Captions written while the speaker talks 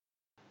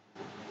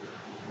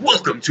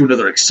Welcome to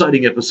another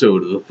exciting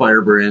episode of the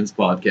Firebrands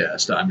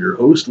Podcast. I'm your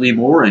host, Lee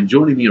Moore, and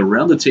joining me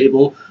around the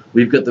table,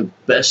 we've got the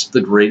best,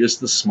 the greatest,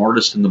 the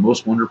smartest, and the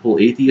most wonderful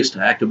atheist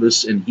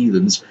activists and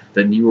heathens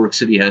that New York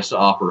City has to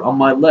offer. On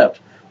my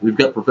left, we've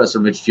got Professor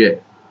Mitch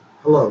J.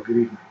 Hello, good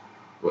evening.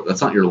 Well,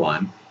 that's not your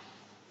line.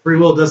 Free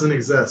will doesn't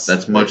exist.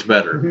 That's much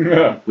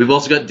better. We've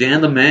also got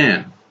Dan the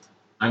Man.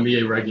 I'm the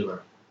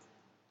irregular.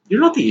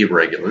 You're not the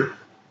irregular.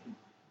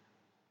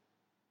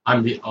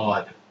 I'm the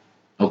odd.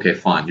 Okay,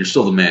 fine. You're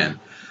still the man.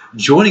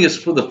 Joining us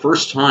for the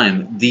first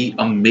time, the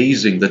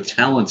amazing, the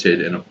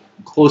talented, and a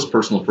close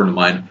personal friend of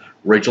mine,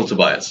 Rachel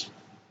Tobias.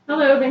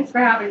 Hello, thanks for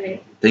having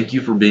me. Thank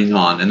you for being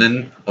on. And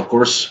then, of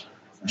course,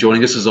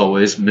 joining us as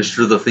always,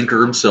 Mr. the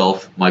Thinker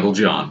himself, Michael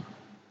John.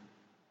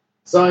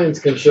 Science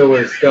can show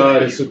us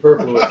God is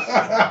superfluous.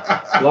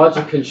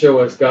 Logic can show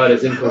us God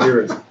is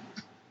incoherent.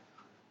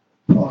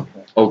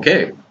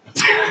 Okay.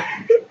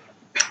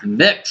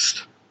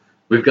 Next,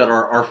 we've got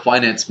our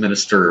finance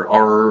minister,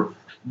 our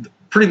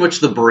pretty much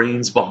the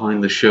brains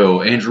behind the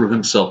show. Andrew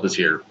himself is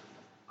here.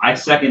 I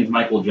second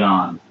Michael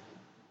John.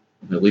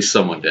 At least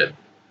someone did.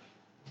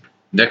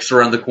 Next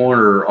around the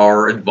corner,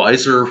 our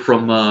advisor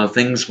from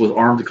things with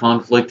armed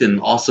conflict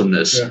and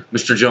awesomeness,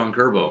 Mr. John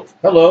Kerbo.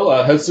 Hallo,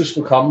 herzlich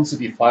willkommen zu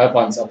die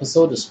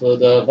Firebrands-Episode. Es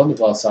wird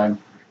wunderbar sein.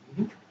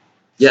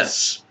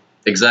 Yes,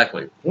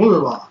 exactly.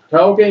 Wunderbar.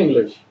 Talk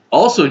English.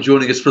 Also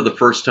joining us for the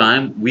first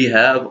time, we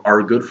have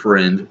our good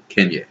friend,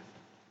 Kenyae.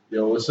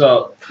 Yo, what's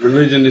up?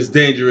 Religion is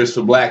dangerous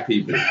for black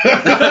people.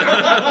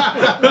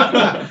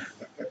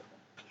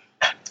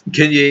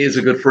 Kenyae is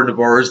a good friend of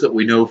ours that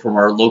we know from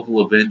our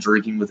local event,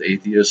 Drinking with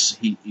Atheists.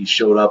 He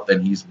showed up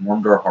and he's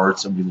warmed our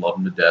hearts and we love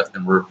him to death.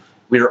 And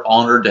we are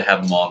honored to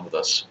have him on with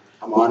us.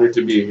 I'm honored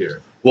to be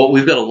here. Well,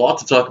 we've got a lot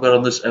to talk about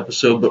on this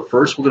episode, but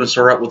first we're going to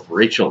start out with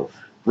Rachel.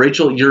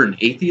 Rachel, you're an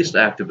atheist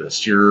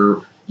activist.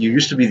 You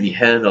used to be the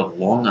head of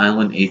Long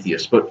Island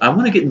Atheists, but I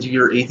want to get into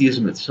your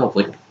atheism itself.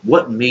 Like,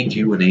 what made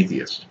you an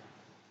atheist?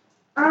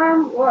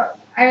 Well,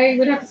 I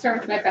would have to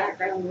start with my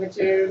background, which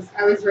is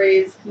I was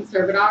raised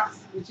conservadox,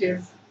 which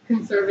is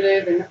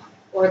conservative and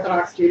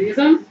orthodox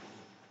Judaism.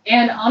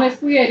 And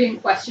honestly, I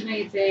didn't question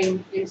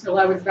anything until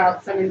I was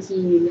about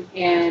 17.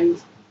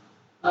 And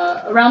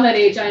around that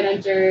age, I had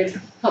entered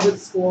public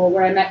school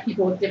where I met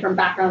people with different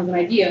backgrounds and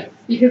ideas.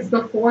 Because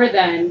before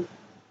then,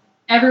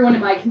 everyone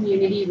in my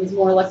community was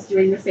more or less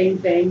doing the same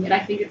thing. And I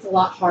think it's a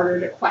lot harder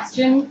to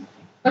question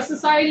a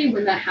society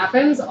when that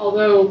happens,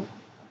 although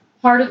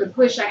part of the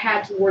push I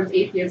had towards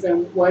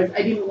atheism was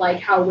I didn't like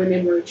how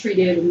women were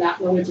treated in that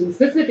religion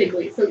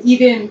specifically. So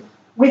even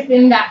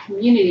within that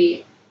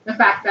community, the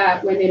fact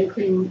that women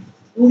couldn't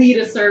lead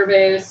a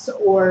service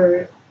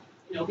or,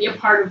 be a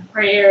part of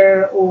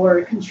prayer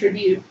or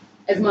contribute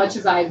as much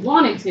as I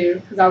wanted to,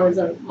 because I was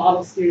a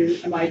model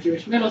student at my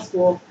Jewish middle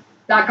school,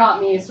 that got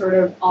me sort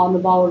of on the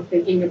ball of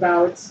thinking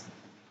about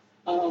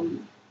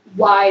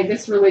why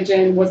this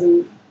religion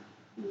wasn't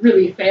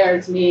really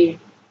fair to me.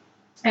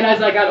 And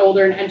as I got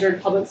older and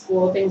entered public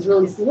school, things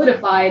really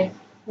solidified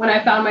when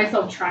I found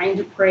myself trying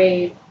to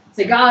pray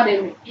to God,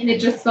 and it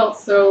just felt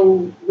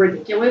so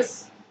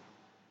ridiculous.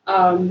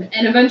 And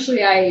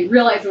eventually I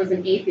realized I was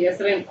an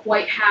atheist. I didn't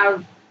quite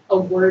have a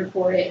word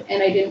for it,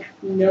 and I didn't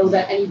know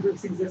that any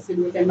groups existed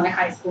within my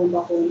high school in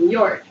Buffalo, New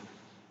York.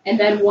 And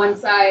then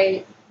once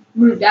I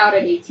moved out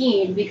at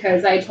 18,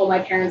 because I told my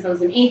parents I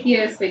was an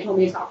atheist, they told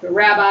me to talk to a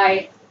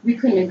rabbi. We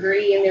couldn't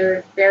agree, and they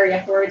were very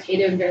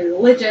authoritative and very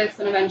religious,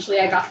 and eventually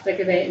I got sick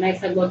of it, and I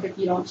said, look, if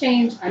you don't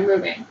change, I'm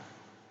moving.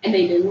 And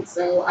they didn't,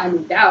 so I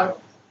moved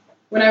out.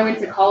 When I went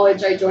to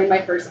college, I joined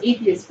my first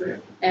atheist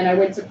group, and I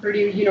went to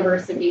Purdue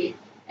University,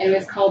 and it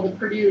was called the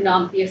Purdue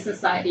Non-Theist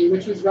Society,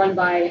 which was run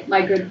by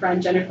my good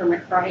friend Jennifer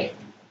McCright.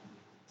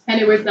 And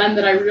it was then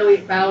that I really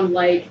found,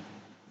 I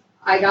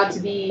got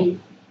to be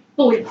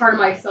fully part of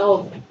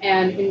myself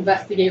and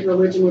investigate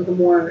religion with a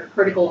more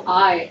critical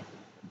eye.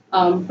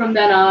 From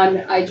then on,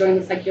 I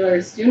joined the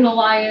Secular Student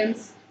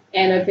Alliance,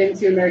 and I've been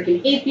to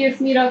American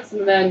Atheist meetups,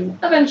 and then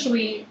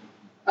eventually,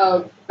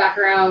 back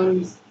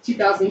around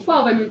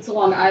 2012, I moved to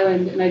Long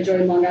Island, and I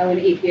joined Long Island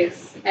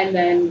Atheists, and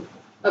then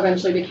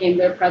eventually became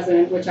their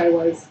president, which I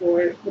was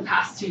for the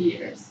past 2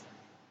 years.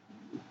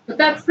 But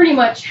that's pretty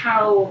much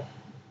how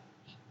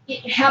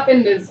it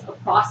happened as a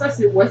process.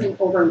 It wasn't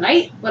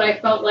overnight, but I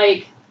felt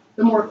like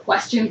the more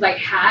questions I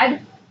had,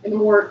 and the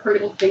more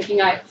critical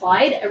thinking I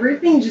applied,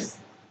 everything just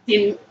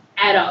didn't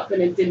add up,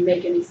 and it didn't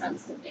make any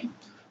sense to me.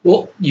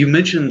 Well, you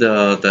mentioned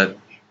that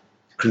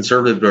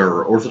conservative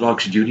or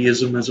Orthodox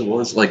Judaism, as it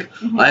was. I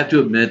have to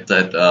admit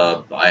that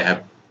I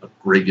have a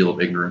great deal of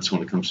ignorance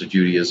when it comes to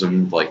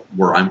Judaism. Like,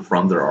 where I'm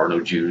from, there are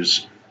no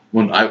Jews.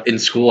 In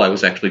school, I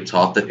was actually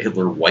taught that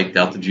Hitler wiped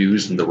out the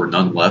Jews and there were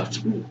none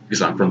left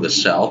because I'm from the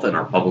South and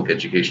our public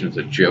education is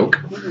a joke.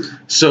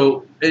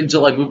 So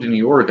until I moved to New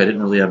York, I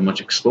didn't really have much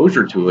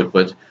exposure to it,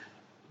 but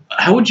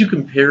how would you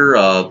compare,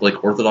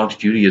 Orthodox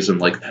Judaism,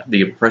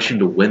 the oppression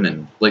to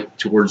women,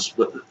 towards,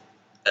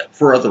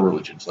 for other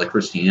religions, like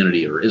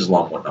Christianity or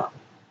Islam, whatnot?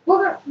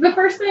 Well, the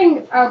first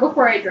thing,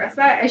 before I address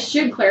that, I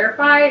should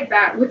clarify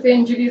that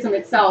within Judaism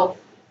itself,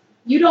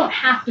 you don't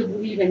have to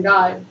believe in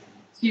God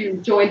to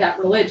join that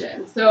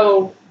religion.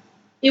 So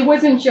it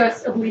wasn't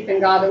just a belief in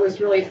God that was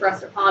really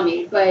thrust upon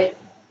me, but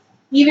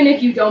even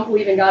if you don't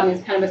believe in God and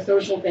it's kind of a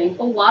social thing,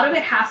 a lot of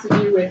it has to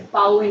do with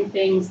following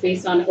things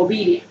based on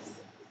obedience.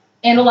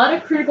 And a lot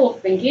of critical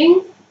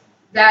thinking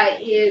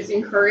that is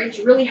encouraged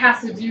really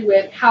has to do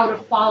with how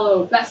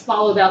to best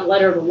follow that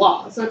letter of the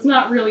law. So it's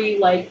not really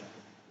like,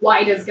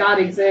 why does God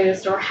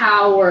exist, or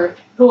how, or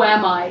who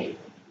am I?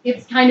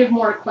 It's kind of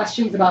more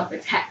questions about the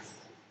text.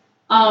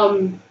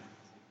 And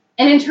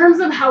in terms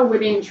of how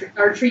women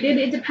are treated,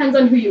 it depends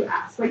on who you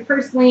ask. Like,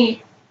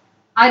 personally,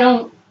 I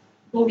don't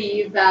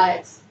believe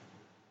that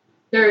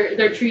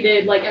they're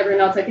treated like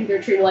everyone else. I think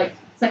they're treated like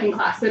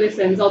second-class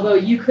citizens, although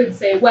you could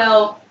say,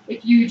 well,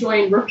 if you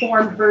join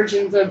reformed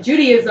versions of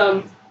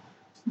Judaism,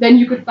 then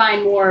you could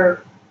find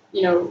more,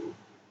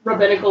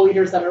 rabbinical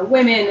leaders that are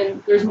women,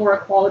 and there's more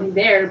equality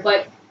there.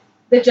 But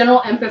the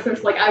general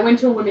emphasis, like, I went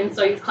to a women's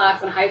studies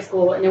class in high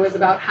school, and it was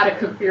about how to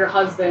cook for your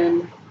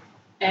husband,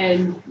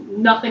 and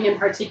nothing in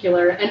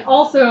particular. And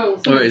also,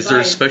 is there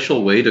a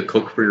special way to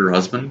cook for your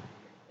husband?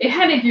 It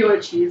had to do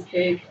with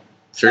cheesecake.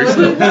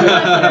 Seriously?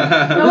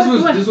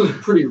 This was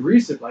pretty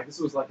recent. Like, this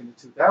was like in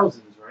the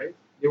 2000s, right?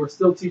 They were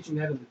still teaching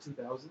that in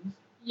the 2000s?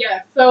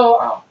 Yeah,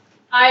 so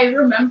I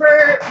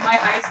remember my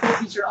high school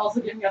teacher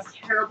also giving us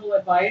terrible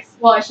advice.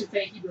 Well, I should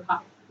say Hebrew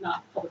High,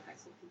 not public high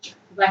school teacher,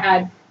 because I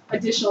had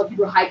additional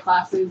Hebrew High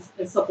classes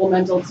as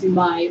supplemental to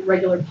my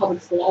regular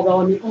public school,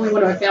 although I'm the only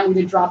one in my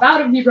family to drop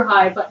out of Hebrew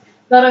High. But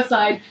that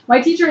aside,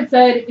 my teacher had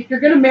said, if you're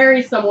going to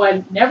marry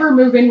someone, never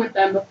move in with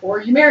them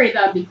before you marry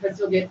them, because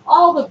you'll get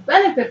all the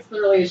benefits of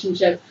the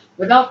relationship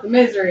without the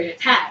misery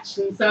attached.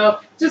 And so,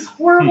 just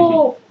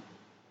horrible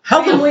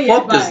How the family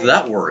fuck advice. does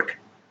that work?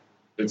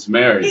 It's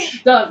marriage.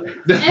 It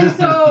doesn't. And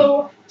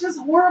so, just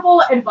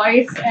horrible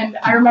advice, and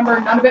I remember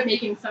none of it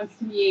making sense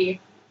to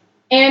me.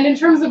 And in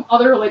terms of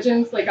other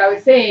religions, like I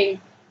was saying,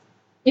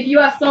 if you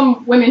ask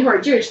some women who are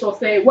Jewish, they'll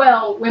say,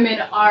 well, women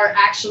are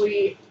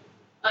actually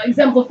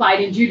exemplified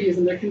in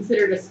Judaism. They're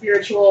considered a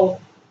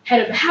spiritual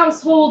head of the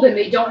household, and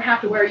they don't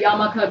have to wear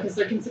yarmulke because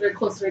they're considered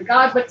closer to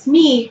God. But to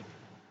me,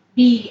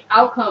 the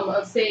outcome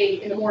of,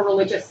 say, in the more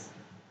religious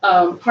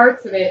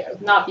parts of it,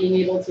 of not being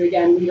able to,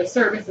 again, lead a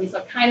service and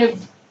stuff, kind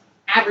of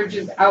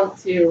averages out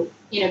to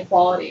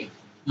inequality.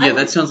 Yeah,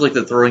 that sounds like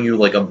they're throwing you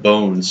like a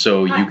bone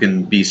so you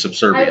can be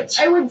subservient.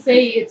 I would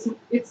say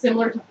it's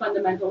similar to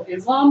fundamental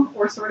Islam,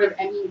 or sort of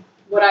any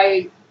what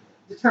I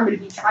determine to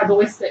be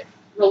tribalistic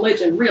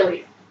religion,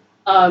 really,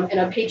 and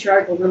a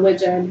patriarchal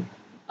religion.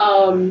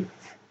 So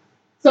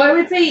I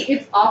would say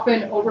it's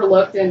often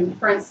overlooked, and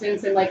for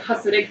instance, in like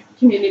Hasidic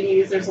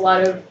communities, there's a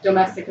lot of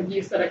domestic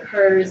abuse that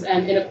occurs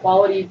and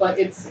inequality, but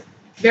it's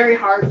very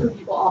hard for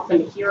people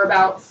often to hear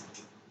about,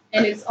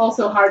 and it's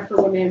also hard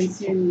for women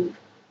to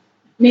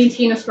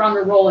maintain a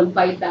stronger role and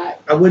fight that.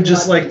 I would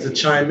just like to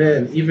chime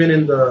in, even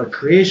in the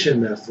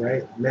creation myth,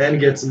 right? Man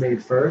gets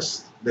made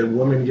first, then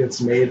woman gets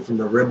made from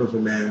the rib of a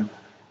man,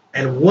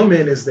 and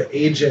woman is the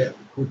agent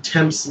who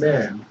tempts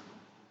man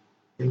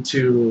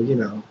into,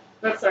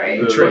 That's right.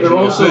 But they're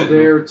also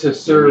there to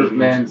serve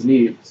man's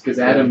needs, because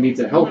Adam needs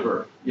a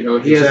helper. He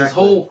has his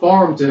whole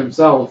farm to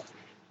himself.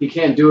 He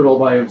can't do it all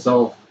by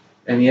himself.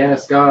 And he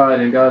asks God,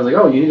 and God's like,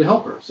 oh, you need a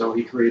helper. So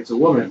he creates a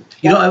woman.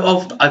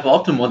 I've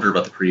often wondered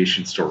about the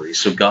creation story.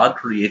 So God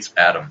creates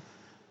Adam,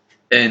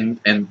 and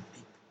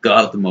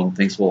God at the moment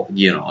thinks, well,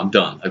 I'm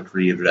done. I've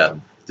created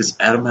Adam. Does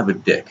Adam have a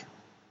dick?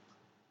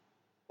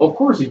 Of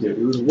course he did.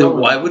 He was Then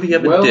why would he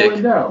have a dick?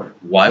 Endowed.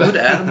 Why would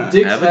Adam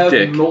Dicks have a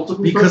dick?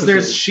 Multiple because purposes.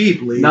 there's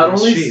sheep, Lee. Not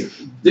there's only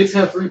sheep. dicks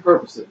have 3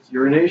 purposes: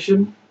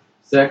 urination,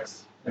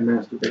 sex, and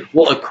masturbation.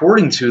 Well,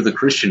 according to the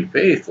Christian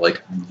faith,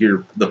 like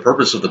the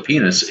purpose of the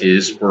penis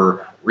is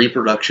for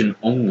reproduction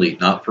only,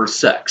 not for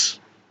sex.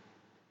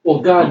 Well,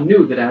 God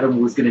knew that Adam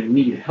was going to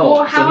need help,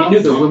 Well, so he knew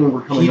that women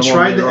were coming He along.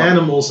 tried the later on.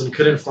 animals and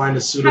couldn't find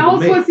a suitable How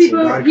else mate. was he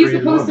so God he's created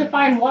supposed to woman.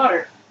 find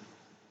water?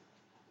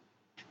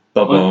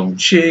 Ba-boom,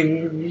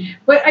 ching.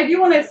 But I do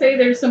want to say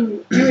there's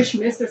some Jewish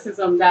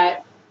mysticism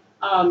that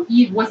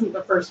Eve wasn't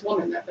the first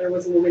woman, that there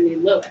was a woman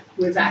named Lilith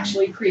who was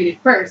actually created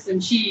first,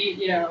 and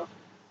she,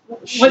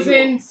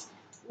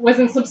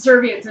 wasn't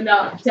subservient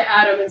enough to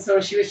Adam, and so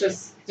she was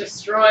just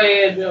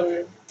destroyed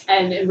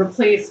and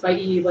replaced by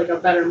Eve, like a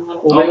better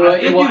model.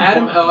 Well,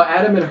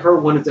 Adam and her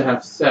wanted to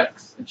have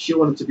sex, and she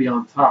wanted to be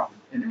on top,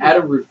 and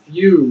Adam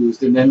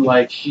refused, and then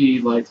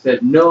she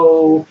said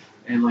no.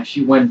 And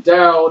she went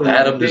down. And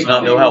Adam does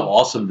not know how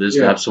awesome it is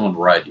to have someone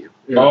ride you.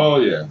 Yeah. Oh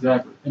yeah,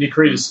 Exactly. And he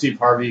created Steve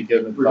Harvey,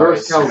 giving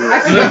Reverse advice. cowboy.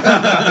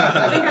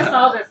 I think I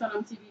saw this on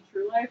MTV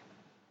True Life.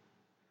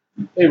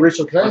 Hey,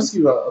 Rachel, can I ask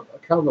you a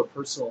kind of a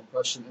personal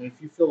question? And if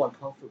you feel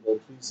uncomfortable,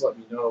 please let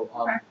me know.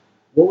 Okay.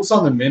 What was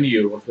on the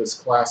menu of this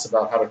class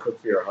about how to cook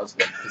for your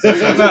husband?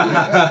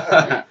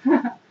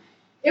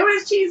 It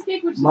was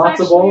cheesecake, which is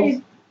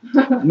Matzo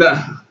actually... no.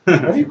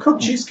 How do you cook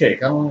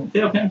cheesecake? I don't.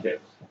 Potato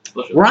pancakes.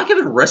 Delicious. We're not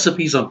giving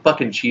recipes on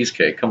fucking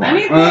cheesecake. Come on.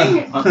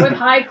 Anything with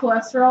high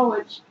cholesterol,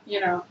 which,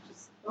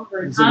 just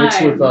over Is it mixed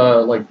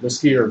time. with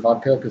whiskey or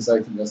vodka? Because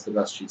I think that's the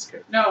best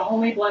cheesecake. No,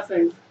 only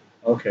blessings.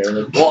 Okay.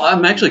 Well,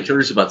 I'm actually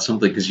curious about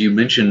something because you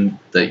mentioned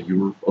that you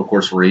were, of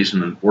course, raised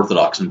in an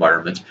Orthodox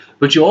environment,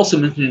 but you also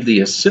mentioned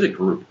the Hasidic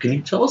group. Can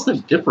you tell us the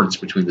difference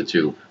between the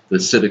two, the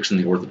Hasidics and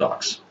the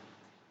Orthodox?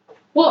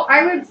 Well,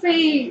 I would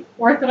say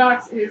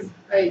Orthodox is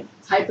a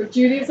type of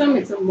Judaism.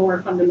 It's a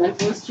more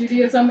fundamentalist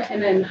Judaism,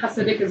 and then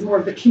Hasidic is more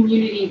of the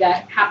community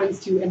that happens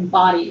to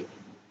embody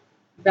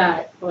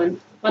that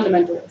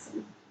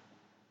fundamentalism.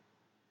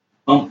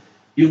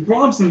 You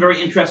brought up some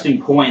very interesting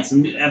points.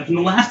 And from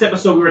the last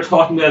episode, we were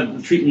talking about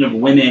the treatment of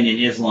women in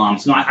Islam.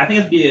 So I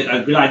think it'd be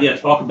a good idea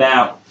to talk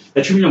about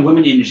the treatment of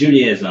women in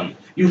Judaism.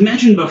 You've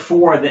mentioned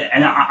before that,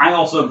 and I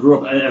also grew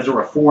up as a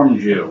Reform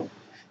Jew.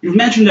 You've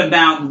mentioned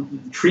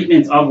about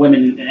treatment of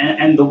women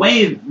and the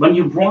way, when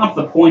you brought up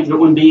the point of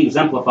women being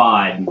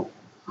exemplified,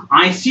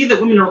 I see that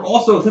women are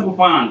also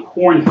exemplified on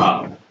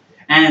Pornhub.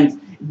 And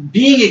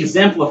being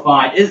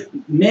exemplified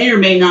may or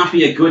may not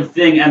be a good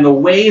thing, and the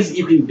ways that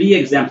you can be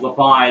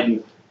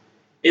exemplified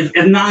is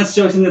not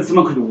necessarily something that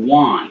someone could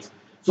want.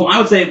 So I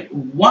would say,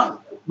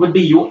 what would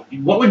be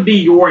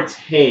your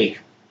take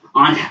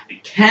on,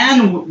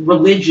 can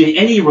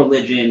any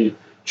religion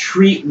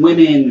treat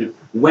women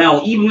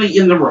well, even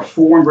in the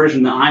Reform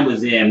version that I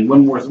was in,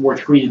 women were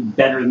treated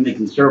better than the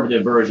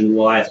conservative version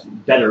was,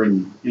 better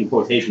in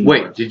quotation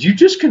Wait, marks. did you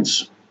just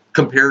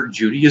compare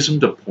Judaism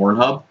to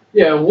Pornhub?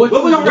 Yeah, what is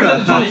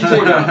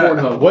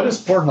Pornhub? What is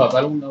Pornhub?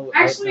 I don't know.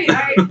 Actually,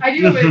 I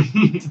do have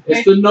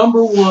It's the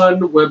 #1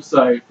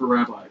 website for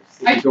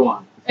rabbis. Go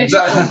on.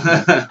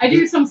 I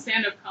do some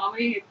stand-up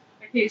comedy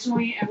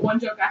occasionally, and one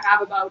joke I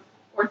have about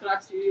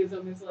Orthodox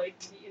Judaism is like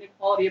the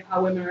inequality of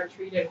how women are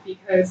treated,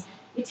 because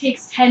it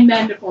takes 10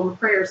 men to form a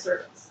prayer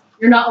service.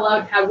 You're not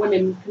allowed to have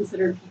women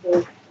considered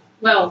people,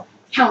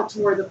 count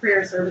toward the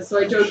prayer service. So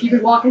I joke, you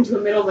could walk into the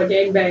middle of a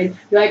gangbang,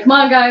 be like, come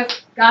on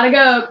guys, gotta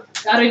go,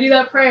 gotta do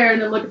that prayer,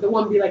 and then look at the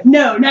woman and be like,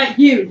 no, not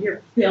you,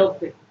 you're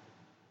filthy.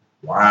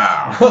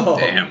 Wow.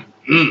 Damn.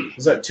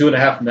 Is that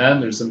 2.5 Men?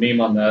 There's a meme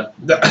on that.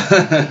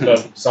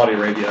 Of Saudi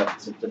Arabia.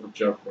 It's a different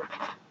joke.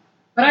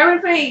 But I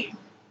would say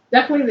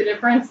definitely the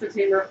difference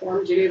between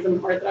Reform Judaism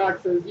and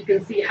Orthodox is you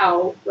can see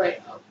how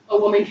a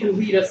woman can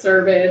lead a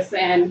service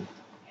and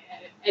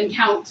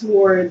count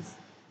towards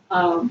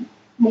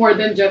more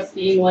than just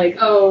being like,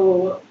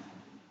 the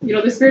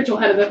spiritual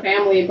head of the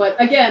family.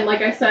 But again,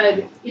 like I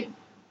said, it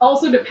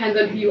also depends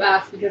on who you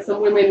ask, because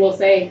some women will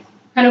say,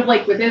 kind of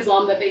like with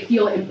Islam, that they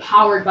feel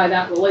empowered by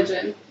that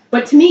religion.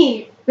 But to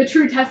me, the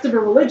true test of a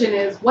religion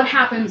is what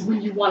happens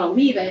when you want to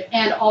leave it,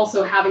 and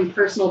also having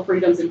personal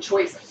freedoms and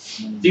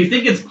choices. Do you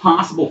think it's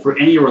possible for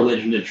any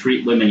religion to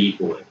treat women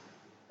equally?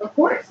 Of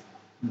course.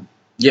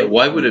 Yeah,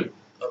 why would it?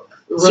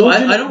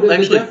 Religion, I don't the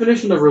actually.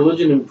 definition of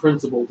religion in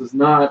principle does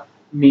not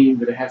mean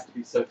that it has to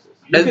be sexist.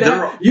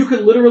 And You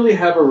could literally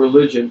have a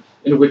religion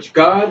in which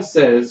God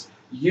says,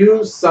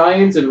 use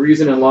science and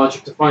reason and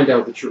logic to find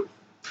out the truth.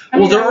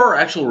 Well, there are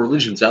actual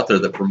religions out there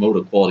that promote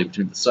equality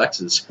between the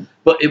sexes,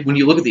 but when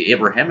you look at the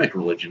Abrahamic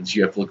religions,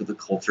 you have to look at the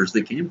cultures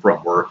they came from,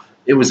 where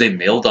it was a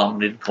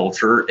male-dominated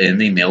culture,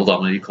 and the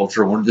male-dominated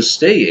culture wanted to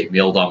stay a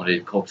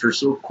male-dominated culture,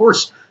 so of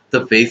course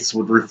the faiths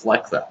would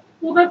reflect that.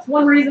 Well, that's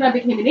one reason I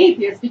became an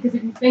atheist, because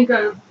if you think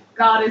of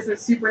God as a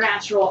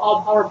supernatural,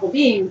 all-powerful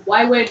being,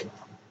 why would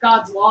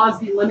God's laws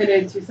be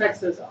limited to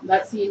sexism?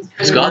 That seems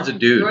kind of God's a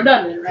dude.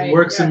 redundant, right? It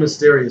works in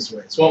mysterious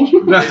ways. Well,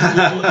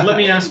 let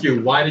me ask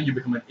you, why did you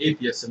become an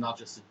atheist and not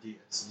just a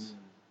deist?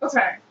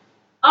 Okay.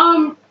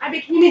 I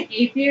became an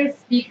atheist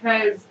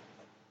because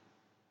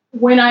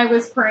when I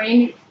was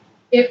praying,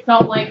 it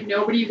felt like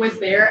nobody was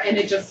there, and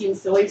it just seemed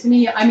silly to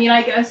me. I mean,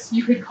 I guess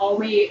you could call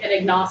me an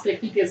agnostic,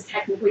 because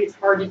technically it's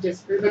hard to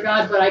disprove a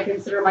God, but I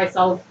consider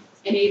myself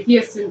an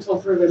atheist until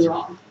proven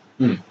wrong.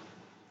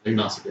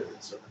 Agnostic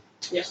atheist.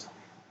 Yes.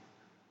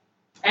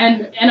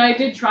 And I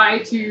did try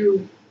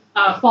to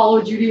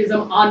follow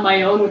Judaism on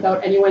my own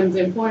without anyone's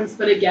influence,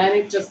 but again,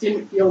 it just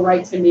didn't feel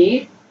right to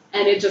me,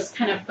 and it just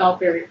kind of felt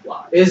very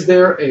flawed. Is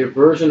there a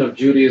version of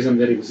Judaism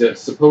that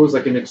exists? Suppose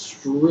like an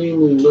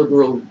extremely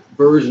liberal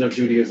version of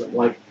Judaism,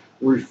 like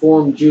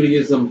Reform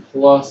Judaism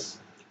plus,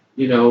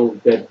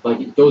 that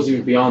like goes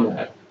even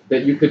beyond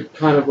that you could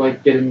kind of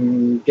like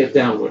get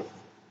down with.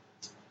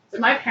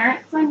 Did my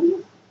parents send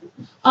you?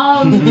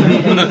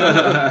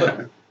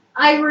 I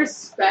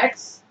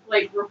respect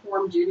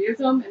Reform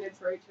Judaism and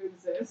its right to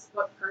exist,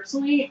 but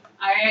personally,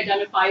 I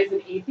identify as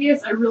an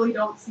atheist. I really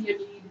don't see a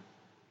need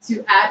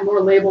to add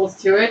more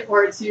labels to it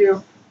or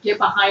to get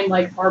behind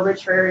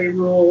arbitrary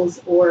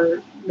rules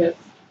or myths.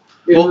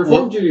 In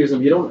Reform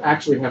Judaism, you don't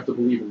actually have to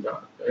believe in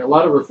God. A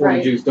lot of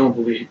Reform Jews don't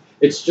believe.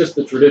 It's just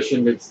the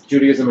tradition. It's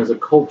Judaism as a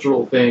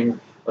cultural thing.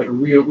 Like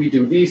we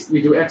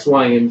do X,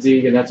 Y, and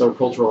Z, and that's our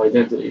cultural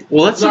identity.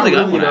 Well, that's something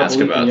I want to ask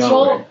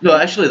about. No,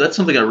 actually, that's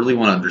something I really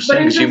want to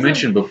understand, because you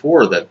mentioned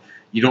before that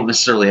you don't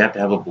necessarily have to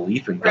have a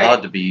belief in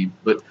God to be.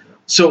 But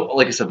so,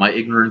 like I said, my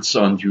ignorance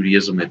on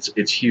Judaism,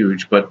 it's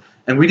huge.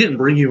 And we didn't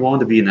bring you on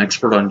to be an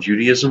expert on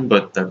Judaism,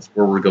 but that's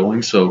where we're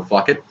going. So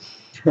fuck it.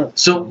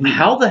 So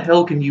how the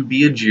hell can you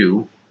be a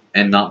Jew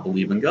and not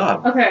believe in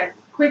God? Okay,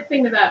 quick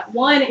thing to that.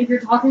 One, if you're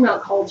talking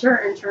about culture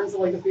in terms of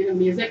like the food and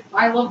music,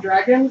 I love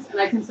dragons, and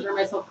I consider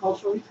myself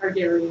culturally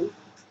Targaryen.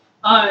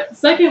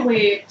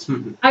 Secondly,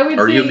 I would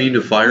Are say... you immune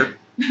to fire?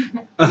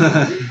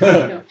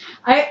 No.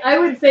 I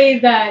would say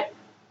that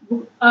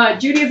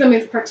Judaism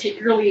is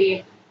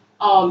particularly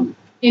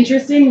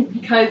interesting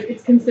because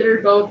it's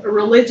considered both a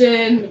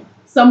religion,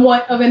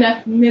 somewhat of an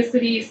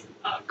ethnicity,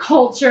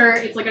 culture.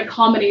 It's like a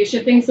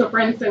combination thing. So, for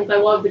instance, I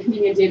love the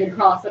comedian David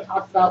Cross that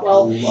talks about,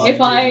 well,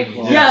 if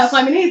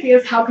I'm an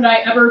atheist, how could I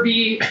ever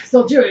be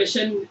still Jewish?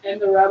 And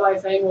the rabbi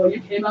saying, well, you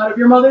came out of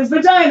your mother's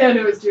vagina and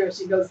it was Jewish.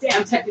 He goes,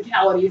 damn,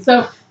 technicality.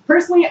 So,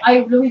 personally,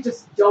 I really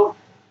just don't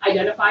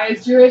identify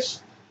as Jewish.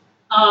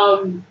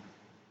 I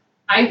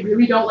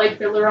really don't like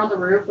Fiddler on the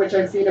Roof, which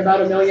I've seen about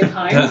 1 million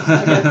times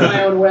against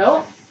my own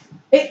will.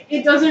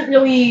 It doesn't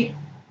really,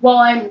 while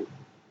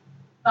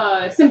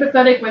I'm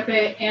sympathetic with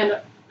it,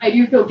 and I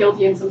do feel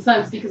guilty in some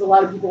sense because a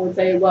lot of people would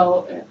say,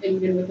 well,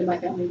 and even within my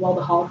family, well,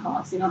 the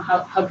Holocaust,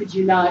 how could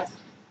you not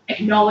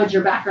acknowledge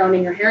your background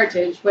and your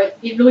heritage? But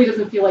it really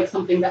doesn't feel like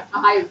something that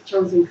I've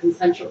chosen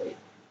consensually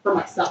for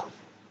myself.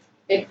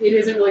 It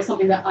isn't really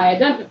something that I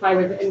identify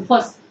with, and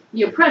plus,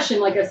 the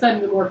oppression, like I said,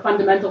 in the more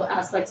fundamental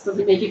aspects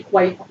doesn't make it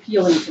quite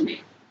appealing to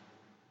me.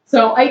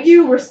 So I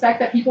do respect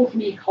that people can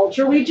be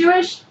culturally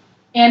Jewish,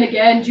 and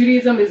again,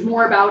 Judaism is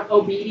more about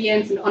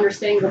obedience and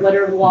understanding the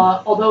letter of the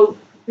law, although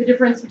the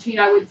difference between,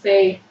 I would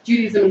say,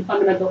 Judaism and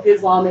fundamental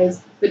Islam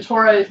is the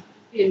Torah,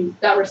 in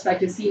that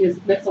respect, is seen as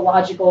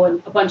mythological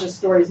and a bunch of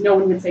stories. No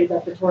one would say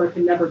that the Torah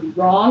can never be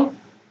wrong.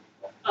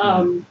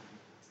 And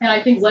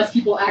I think less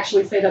people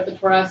actually say that the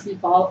Torah has to be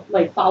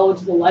followed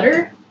to the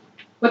letter.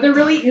 But there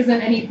really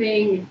isn't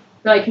anything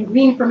that I can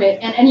glean from it.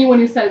 And anyone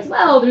who says,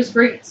 well, there's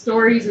great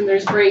stories and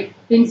there's great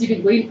things you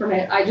can glean from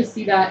it, I just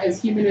see that as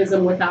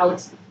humanism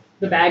without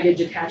the baggage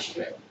attached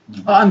to it.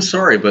 I'm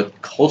sorry,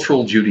 but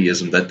cultural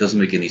Judaism, that doesn't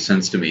make any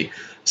sense to me.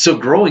 So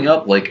growing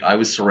up, I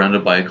was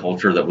surrounded by a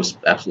culture that was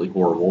absolutely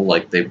horrible,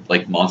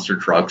 like monster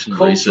trucks and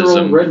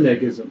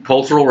racism.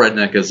 Cultural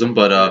redneckism,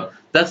 but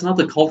that's not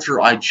the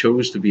culture I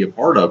chose to be a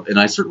part of, and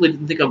I certainly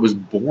didn't think I was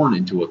born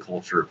into a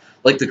culture.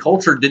 The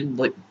culture didn't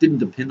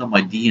depend on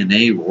my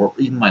DNA or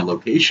even my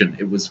location.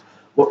 It was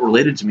what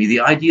related to me.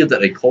 The idea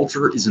that a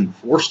culture is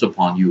enforced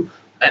upon you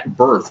at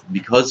birth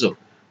because of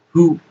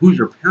who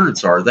your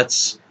parents are,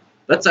 that's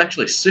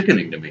actually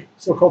sickening to me.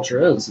 So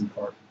culture is, in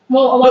part.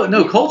 Well,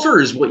 no, culture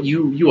is what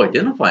you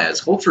identify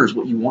as. Culture is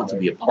what you want to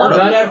be a part Not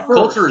of. at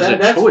first. Culture is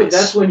a choice.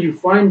 That's when you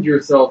find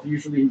yourself,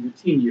 usually in your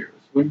teen years.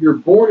 When you're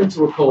born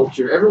into a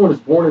culture, everyone is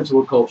born into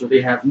a culture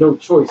they have no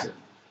choice in.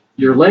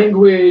 Your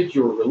language,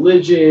 your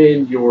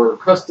religion, your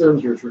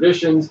customs, your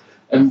traditions,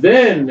 and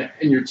then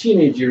in your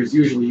teenage years,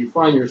 usually you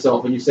find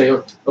yourself and you say,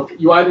 okay,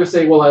 you either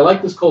say, well, I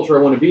like this culture,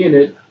 I want to be in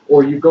it,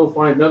 or you go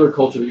find another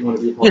culture that you want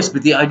to be a part of. Yes,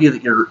 but the idea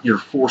that you're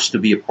forced to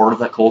be a part of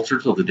that culture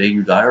till the day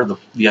you die, or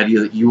the idea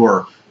that you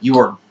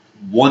are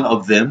one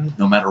of them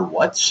no matter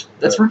what,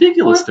 that's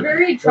ridiculous to me. It's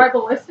very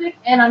tribalistic,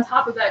 and on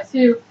top of that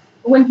too,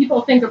 when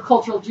people think of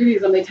cultural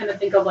Judaism, they tend to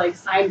think of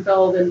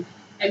Seinfeld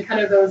and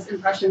kind of those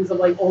impressions of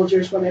old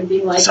Jewish women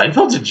being like,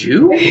 Seinfeld's a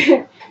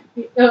Jew?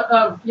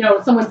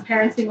 Someone's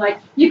parents being like,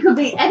 you could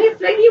be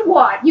anything you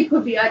want. You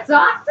could be a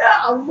doctor,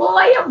 a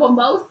lawyer, but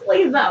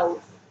mostly those.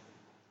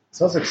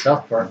 Sounds like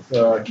South Park.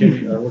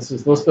 What's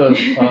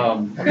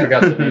the I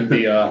forgot the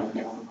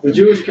name. The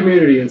Jewish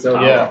community in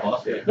South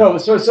Park. Yeah. No,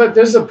 so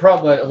there's a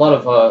problem that a lot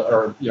of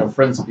our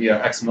friends of the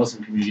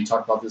ex-Muslim community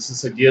talk about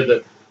this idea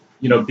that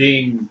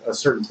being a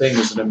certain thing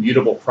is an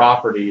immutable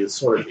property is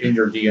sort of in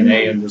your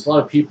DNA, and there's a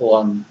lot of people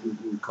on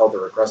who call the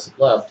regressive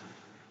left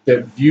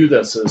that view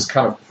this as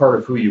kind of part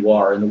of who you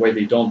are in the way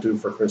they don't do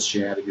for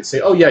Christianity. They say,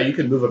 oh yeah, you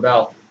can move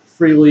about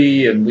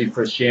freely and leave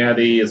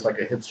Christianity. It's like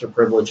a hipster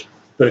privilege.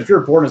 But if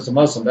you're born as a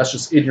Muslim, that's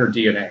just in your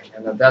DNA,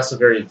 and that's a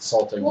very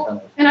insulting kind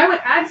of. And I would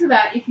add to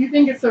that, if you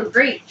think it's so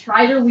great,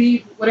 try to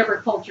leave whatever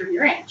culture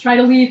you're in. Try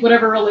to leave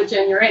whatever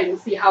religion you're in and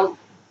see how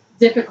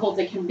difficult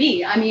it can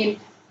be. I mean,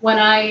 when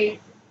I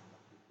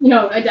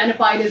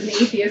identified as an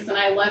atheist and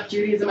I left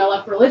Judaism, I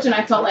left religion,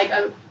 I felt like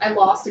I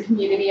lost a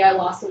community, I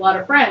lost a lot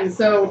of friends.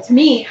 So to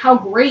me, how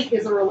great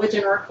is a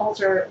religion or a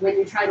culture when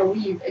you try to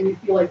leave and you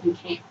feel like you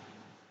can't?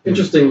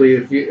 Interestingly,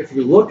 if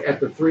you look at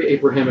the three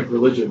Abrahamic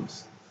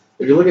religions,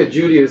 if you look at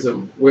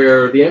Judaism,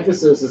 where the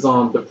emphasis is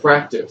on the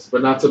practice,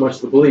 but not so much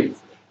the belief,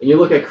 and you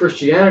look at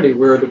Christianity,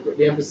 where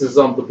the emphasis is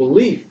on the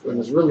belief, and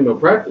there's really no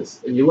practice,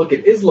 and you look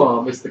at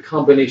Islam, it's the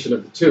combination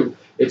of the two.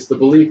 It's the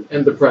belief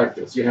and the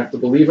practice. You have to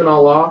believe in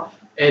Allah,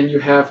 and you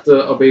have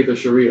to obey the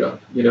Sharia.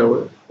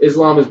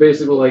 Islam is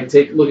basically like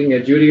looking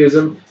at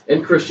Judaism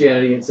and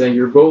Christianity and saying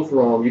you're both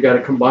wrong. You got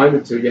to combine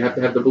the two. You have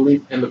to have the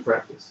belief and the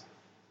practice.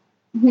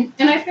 And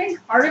I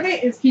think part of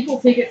it is people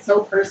take it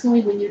so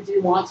personally when you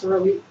do want to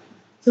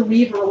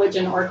leave a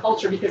religion or a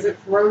culture because it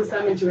throws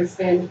them into a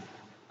spin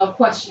of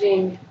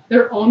questioning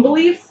their own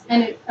beliefs,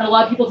 and a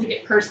lot of people take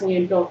it personally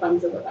and feel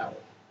offensive about it.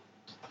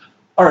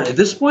 All right, at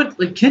this point,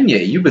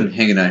 Kenyae, you've been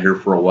hanging out here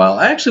for a while.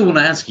 I actually want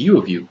to ask you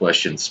a few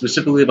questions,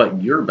 specifically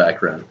about your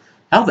background.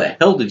 How the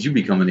hell did you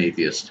become an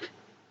atheist?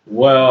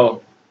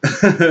 Well,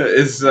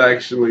 it's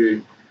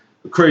actually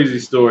a crazy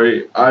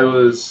story. I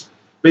was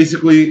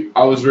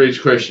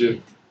raised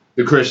Christian,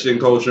 the Christian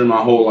culture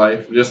my whole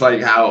life, just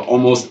like how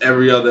almost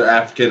every other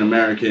African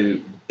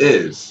American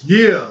is.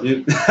 Yeah.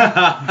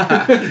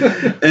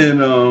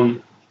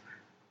 And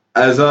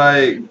as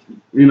I,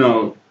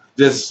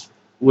 just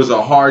was a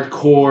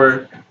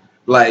hardcore,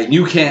 like,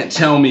 you can't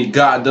tell me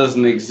God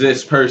doesn't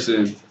exist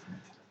person.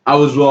 I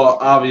was,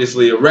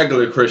 obviously a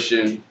regular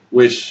Christian,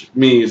 which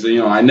means,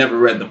 I never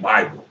read the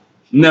Bible.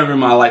 Never in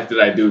my life did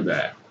I do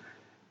that.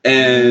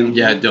 And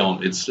yeah,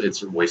 don't. It's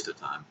a waste of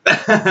time.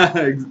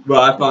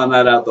 Well, I found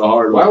that out the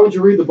hard way. Why would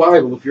you read the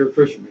Bible if you're a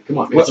Christian? Come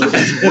on. Well,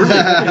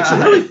 it's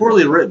really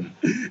poorly written.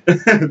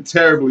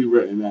 Terribly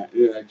written,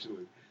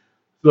 actually.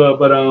 So,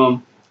 but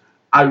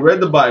I read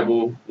the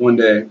Bible one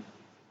day,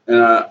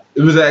 and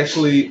it was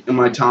actually in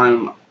my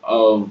time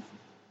of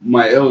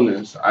my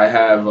illness. I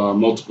have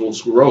multiple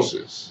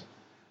sclerosis,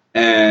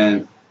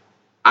 and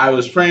I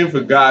was praying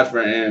for God for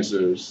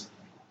answers,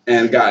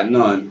 and got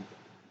none,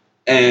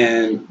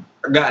 and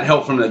got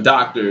help from the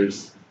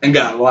doctors, and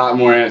got a lot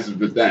more answers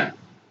with them.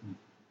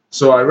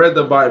 So I read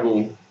the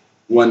Bible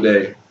one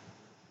day,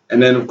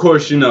 and then of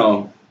course,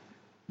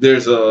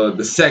 there's the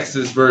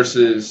sexist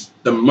verses,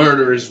 the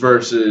murderous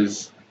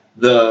verses,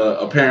 the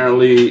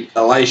apparently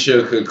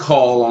Elisha could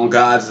call on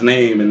God's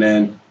name, and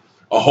then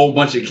a whole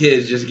bunch of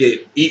kids just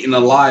get eaten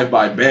alive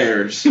by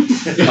bears.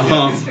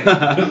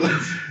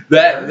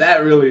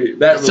 That really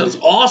sounds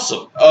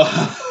awesome.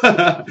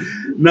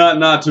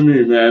 Not to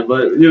me, man,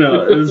 but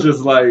it was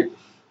just like,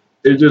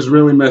 it just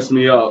really messed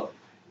me up.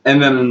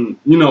 And then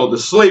the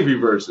slavery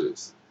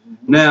verses.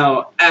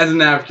 Now, as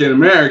an African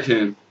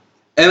American,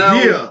 and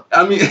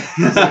I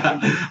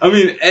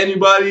mean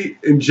anybody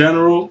in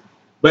general,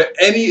 but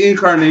any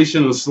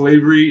incarnation of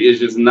slavery is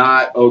just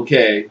not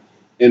okay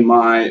in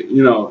my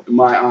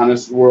my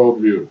honest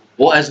worldview.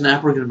 Well, as an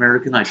African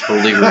American, I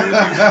totally agree with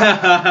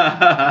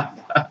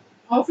you.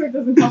 Also, it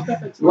doesn't help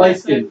that the Torah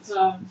says,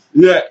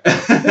 yeah.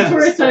 the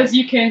Torah says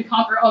you can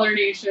conquer other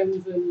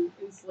nations and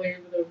enslave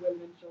the women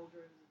and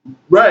children.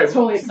 Right. It's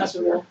totally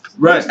acceptable.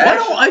 Right. Why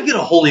don't I get a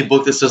holy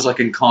book that says I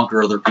can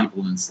conquer other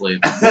people and enslave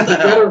them? What the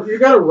hell? You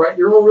gotta write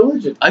your own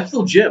religion. I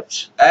feel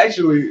gypped.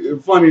 Actually,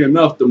 funny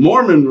enough, the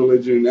Mormon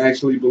religion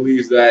actually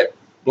believes that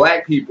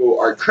black people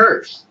are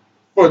cursed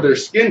for their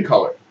skin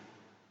color.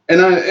 And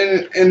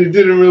it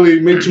didn't really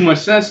make too much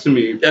sense to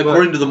me.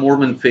 According to the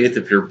Mormon faith,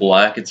 if you're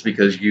black, it's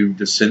because you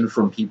descend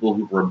from people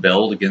who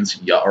rebelled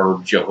against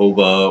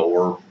Jehovah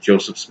or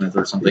Joseph Smith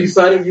or something. You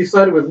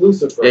sided with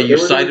Lucifer. Yeah, you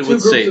sided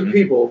with Satan. Two groups of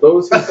people.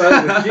 Those who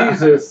sided with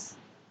Jesus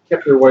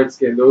kept their white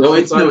skin.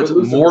 Those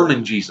it's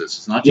Mormon Jesus.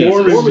 It's not Jesus.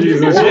 Mormon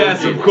Jesus.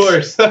 Yes, of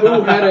course.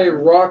 Who had a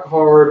rock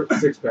hard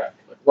six pack,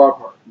 like rock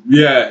hard.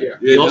 Yeah.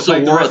 He also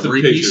wore a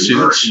three-piece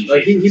suit.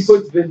 Like he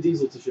puts Vin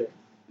Diesel to shame.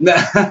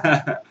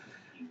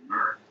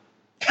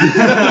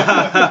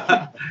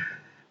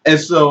 And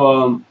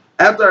so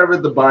after I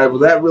read the Bible,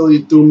 that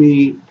really threw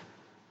me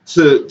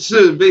to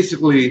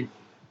basically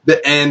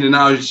the end, and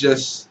I was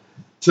just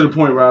to the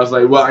point where I was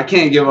like, well, I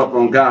can't give up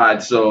on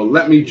God, so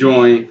let me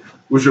join,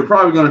 which we're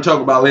probably going to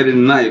talk about later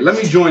tonight. Let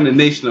me join the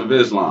Nation of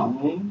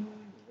Islam.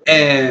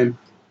 And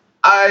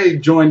I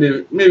joined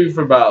it maybe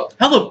for about...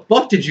 How the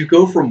fuck did you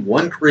go from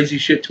one crazy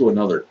shit to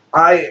another?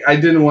 I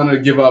didn't want to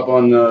give up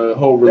on the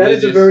whole religion. That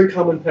is a very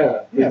common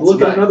path. Yeah,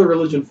 look at another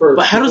religion first.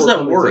 But how does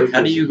that work?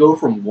 How do you go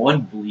from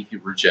one belief you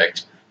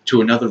reject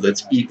to another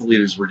that's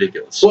equally as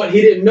ridiculous? Well, he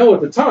didn't know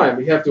at the time.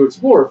 You have to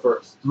explore it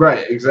first.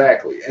 Right,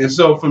 exactly. And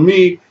so for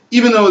me,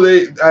 even though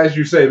they, as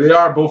you say, they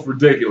are both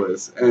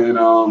ridiculous, and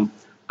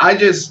I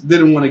just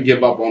didn't want to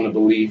give up on the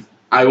belief.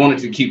 I wanted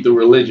to keep the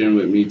religion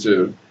with me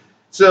too.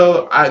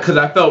 So, because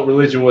I felt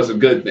religion was a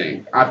good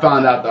thing. I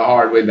found out the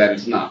hard way that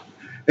it's not.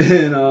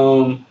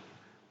 And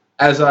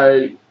as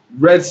I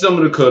read some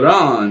of the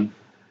Quran,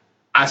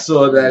 I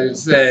saw that it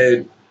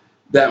said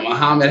that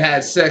Muhammad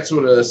had sex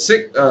with a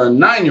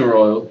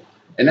 9-year-old,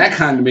 and that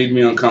kind of made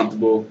me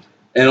uncomfortable.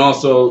 And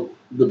also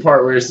the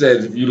part where it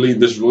says, if you leave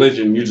this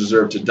religion, you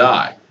deserve to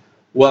die.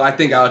 Well, I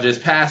think I'll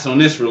just pass on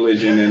this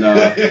religion and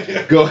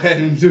go ahead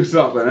and do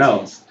something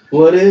else.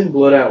 Blood in,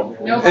 blood out.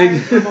 No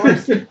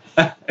remorse.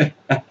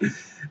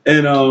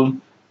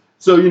 And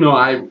so,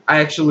 I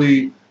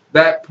actually,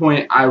 that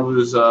point, I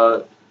was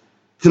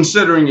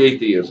considering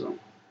atheism.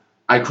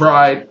 I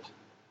cried,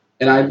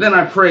 and then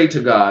I prayed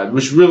to God,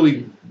 which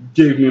really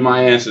gave me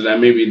my answer that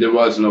maybe there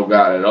was no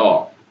God at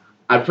all.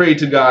 I prayed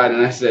to God,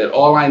 and I said,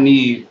 all I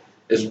need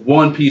is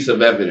one piece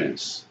of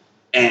evidence.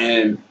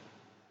 And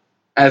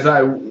as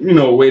I,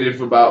 waited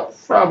for about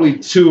probably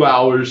 2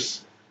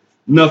 hours,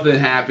 nothing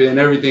happened.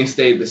 Everything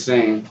stayed the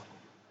same.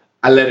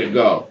 I let it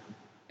go.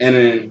 And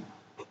then,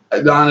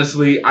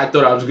 honestly, I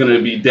thought I was going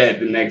to be dead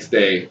the next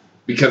day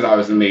because I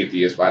was an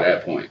atheist by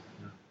that point.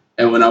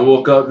 And when I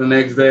woke up the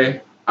next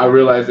day, I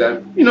realized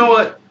that, you know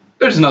what?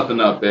 There's nothing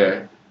up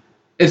there.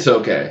 It's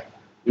okay.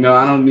 I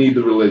don't need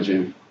the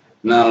religion.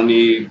 And I don't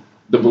need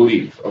the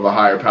belief of a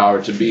higher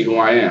power to be who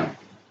I am.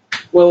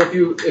 Well, if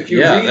you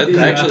Yeah, read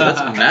that's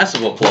a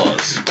massive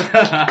applause.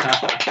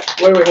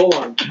 Wait, hold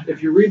on.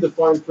 If you read the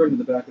fine print in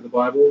the back of the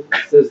Bible,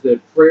 it says that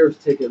prayers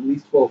take at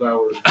least 12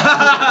 hours.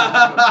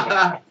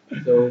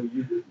 So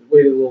you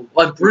wait a little.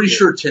 Well, I'm pretty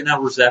sure 10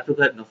 hours after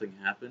that, nothing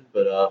happened.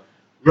 But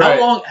Right.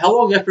 how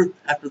long after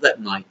that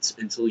night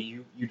until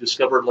you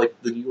discovered like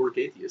the New York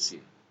atheist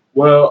scene?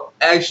 Well,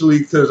 actually,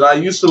 because I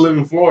used to live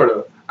in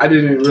Florida, I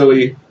didn't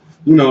really,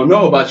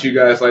 know about you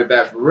guys like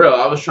that for real.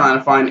 I was trying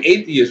to find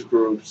atheist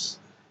groups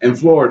in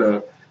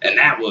Florida, and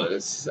that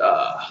was,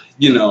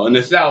 in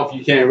the South,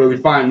 you can't really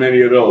find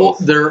many of Well,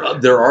 those.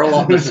 there are a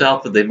lot in the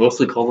South, but they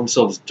mostly call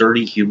themselves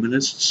dirty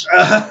humanists.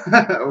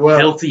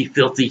 well,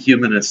 Filthy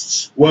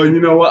humanists. well, you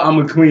know what? I'm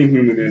a clean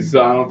humanist,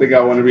 so I don't think I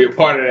want to be a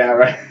part of that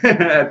right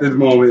at this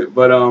moment.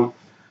 But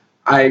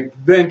I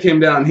then came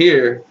down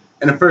here,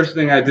 and the first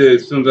thing I did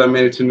as soon as I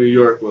made it to New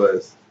York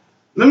was,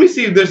 let me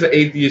see if there's an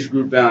atheist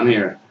group down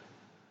here.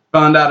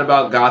 Found out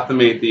about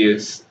Gotham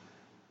Atheists,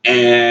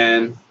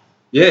 and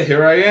yeah,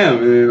 here I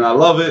am, and I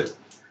love it.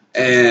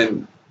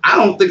 And I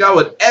don't think I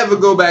would ever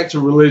go back to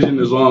religion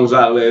as long as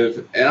I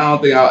live, and I don't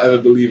think I'll ever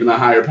believe in a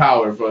higher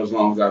power for as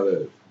long as I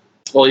live.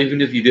 Well, even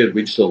if you did,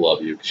 we'd still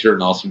love you because you're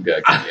an awesome guy,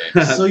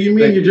 Kenyae. So you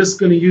mean you're just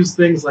going to use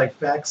things like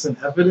facts and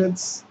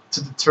evidence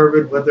to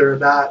determine whether or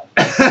not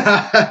you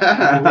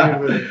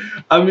believe in it?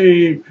 I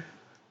mean,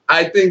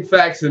 I think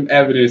facts and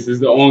evidence is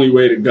the only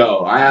way to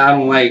go. I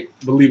don't like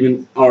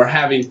believing or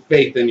having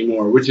faith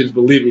anymore, which is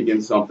believing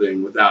in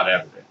something without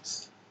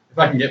evidence. If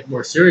I can get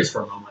more serious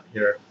for a moment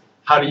here,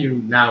 how do you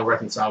now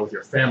reconcile with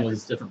your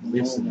family's different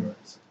beliefs than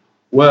yours?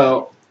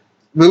 Well,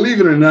 believe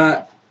it or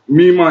not,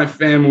 me and my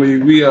family,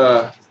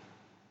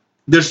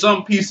 there's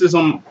some pieces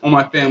on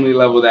my family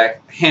level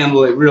that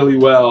handle it really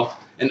well,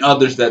 and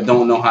others that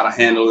don't know how to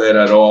handle it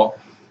at all.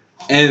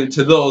 And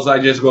to those, I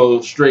just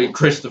go straight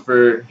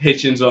Christopher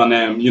Hitchens on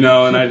them,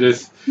 and I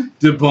just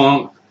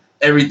debunk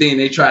everything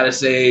they try to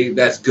say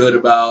that's good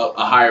about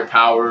a higher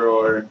power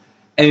or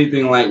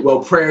anything like,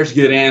 well, prayers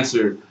get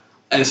answered.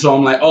 And so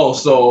I'm like, oh,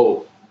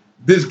 so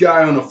this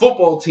guy on the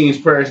football team's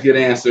prayers get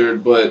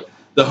answered, but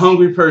the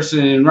hungry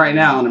person right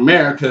now in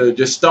America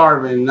just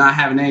starving, not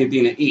having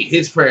anything to eat,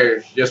 his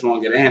prayers just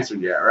won't get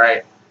answered yet,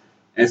 right?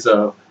 And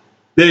so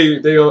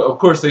they of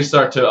course, they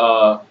start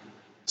to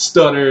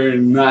stutter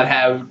and not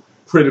have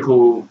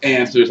critical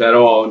answers at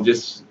all and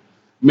just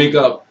make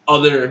up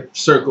other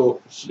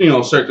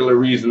circular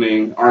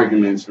reasoning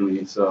arguments for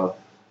me. So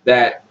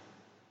that's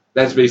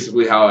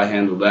basically how I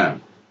handle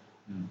them.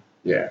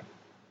 Yeah.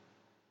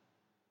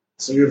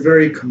 So you're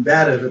very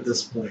combative at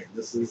this point.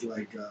 This is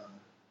like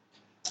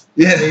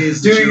Yeah.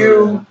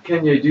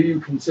 Kenyae, do you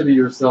consider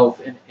yourself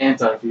an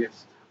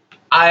anti-theist?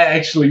 I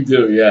actually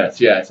do,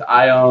 yes.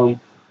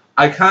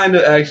 I kind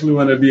of actually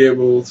want to be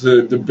able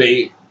to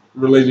debate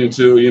religion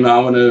too. I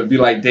want to be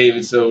like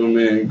David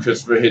Silverman,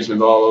 Christopher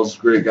Hitchens, all those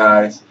great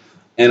guys.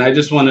 And I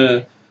just want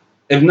to,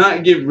 if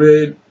not get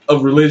rid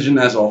of religion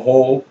as a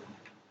whole,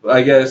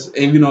 I guess,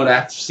 and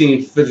that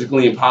seems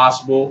physically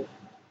impossible,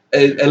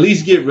 at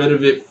least get rid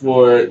of it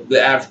for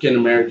the African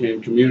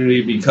American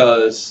community,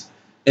 because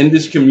in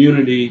this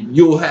community,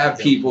 you'll have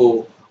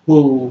people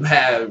who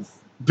have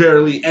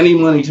barely any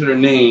money to their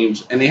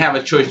names, and they have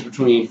a choice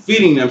between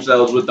feeding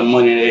themselves with the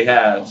money they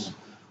have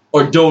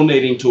or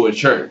donating to a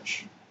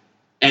church.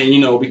 And,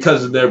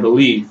 because of their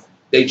belief,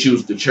 they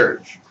choose the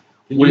church.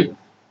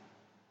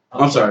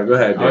 I'm sorry, go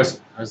ahead. I was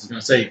just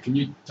going to say, can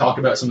you talk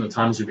about some of the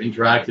times you've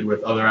interacted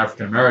with other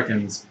African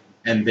Americans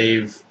and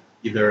they've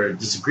either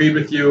disagreed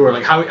with you, or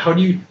like how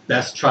do you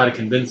best try to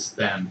convince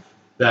them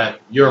that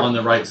you're on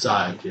the right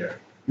side here?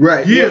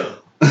 Right. Yeah.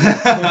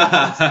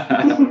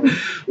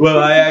 Well,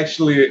 I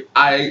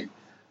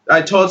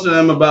talked to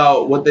them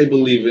about what they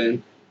believe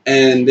in,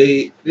 and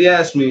they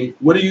asked me,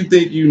 what do you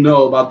think you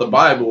know about the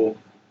Bible,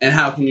 and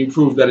how can you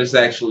prove that it's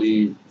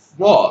actually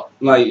flawed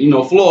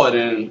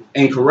and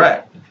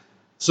incorrect?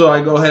 So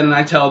I go ahead and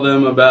I tell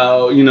them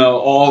about,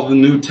 all the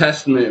New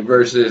Testament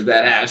verses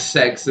that have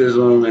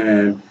sexism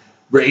and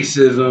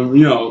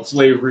racism,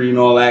 slavery and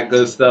all that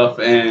good stuff.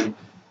 And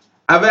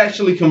I've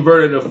actually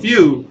converted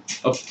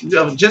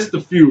just a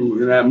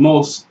few, and at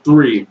most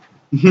 3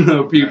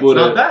 people. That's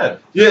not bad.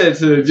 Yeah,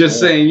 to just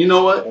saying, you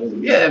know what?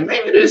 Yeah,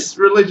 maybe this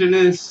religion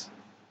is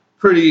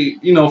pretty,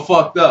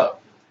 fucked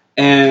up.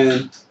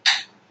 And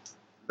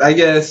I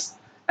guess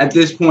at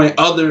this point,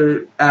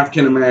 other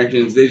African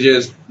Americans, they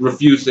just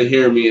refuse to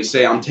hear me and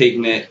say I'm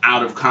taking it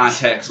out of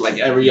context like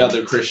every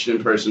other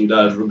Christian person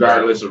does,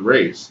 regardless of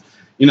race.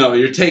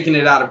 You're taking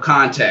it out of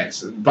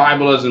context. The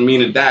Bible doesn't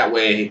mean it that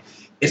way.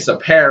 It's a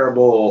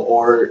parable,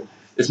 or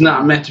it's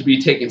not meant to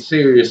be taken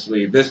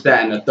seriously, this,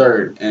 that, and the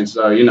third. And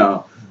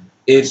so,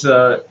 it's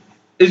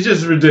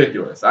just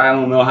ridiculous. I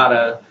don't know how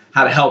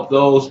to help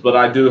those, but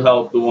I do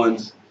help the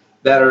ones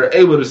that are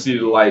able to see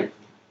the light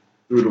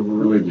through the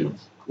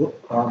religions.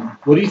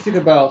 What do you think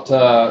about,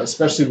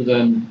 especially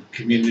within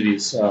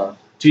communities,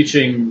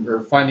 teaching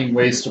or finding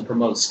ways to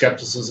promote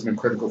skepticism and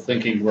critical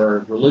thinking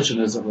where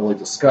religion isn't really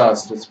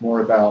discussed? It's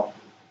more about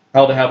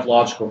how to have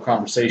logical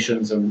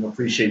conversations and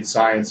appreciate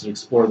science and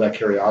explore that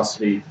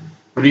curiosity.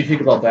 What do you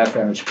think about that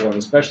vantage point,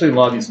 especially in a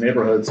lot of these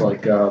neighborhoods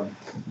like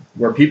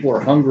where people are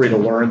hungry to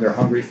learn. They're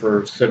hungry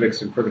for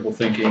civics and critical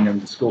thinking,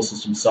 and the school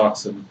system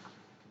sucks. And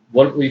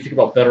what do you think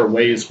about better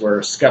ways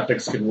where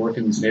skeptics can work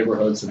in these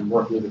neighborhoods and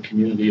work with the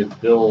community and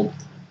build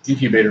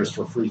incubators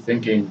for free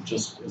thinking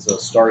just as a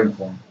starting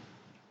point?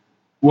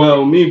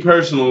 Well, me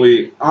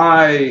personally,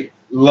 I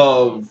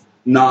love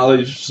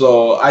knowledge,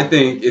 so I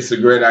think it's a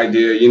great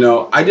idea.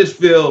 I just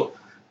feel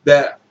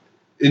that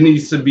it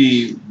needs to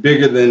be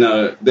bigger than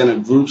a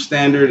group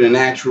standard, an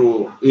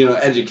actual,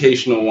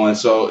 educational one.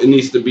 So it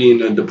needs to be in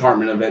the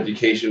Department of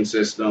Education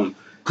system.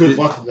 Good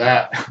luck with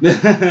that.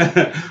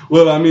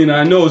 Well, I mean,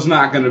 I know it's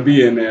not going to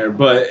be in there,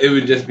 but it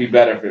would just be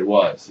better if it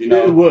was.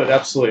 It would,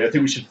 absolutely. I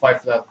think we should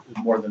fight for that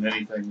more than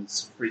anything.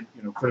 It's free,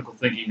 critical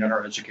thinking in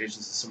our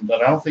education system.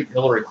 But I don't think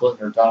Hillary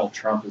Clinton or Donald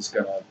Trump is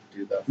going to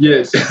do that.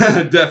 Yes,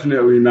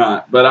 definitely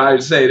not. But I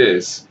would say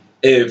this: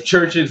 if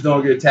churches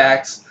don't get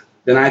taxed,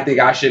 then I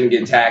think I shouldn't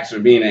get taxed for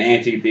being an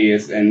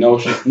anti-theist, and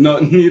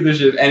neither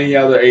should any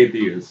other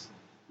atheist.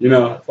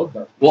 Well,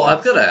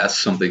 I've got to ask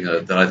something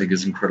that I think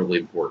is incredibly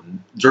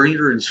important. During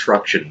your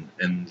instruction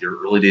in your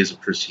early days of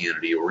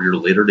Christianity or your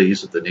later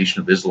days of the Nation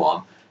of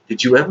Islam,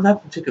 did you ever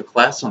have to take a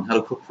class on how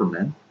to cook for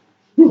men?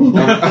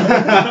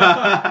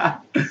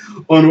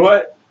 On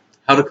what?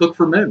 How to cook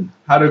for men.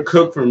 How to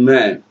cook for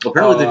men.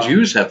 Apparently the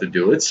Jews have to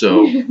do it,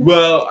 so...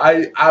 Well,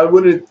 I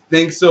wouldn't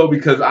think so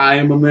because I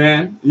am a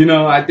man.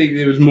 I think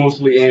it was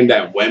mostly aimed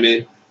at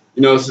women.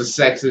 It's a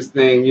sexist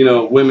thing.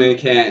 Women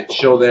can't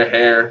show their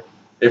hair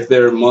if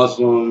they're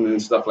Muslim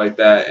and stuff like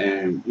that,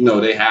 and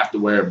they have to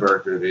wear a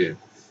burqa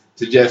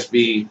to just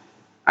be,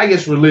 I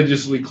guess,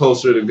 religiously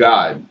closer to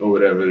God or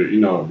whatever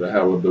the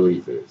hell a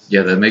belief is.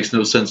 Yeah, that makes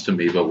no sense to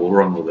me, but we'll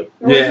run with it.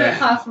 There wasn't a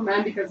class for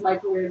men because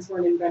microwaves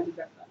weren't invented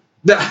back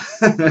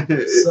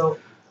then. So,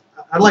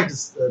 I'd like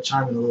to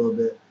chime in a little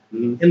bit.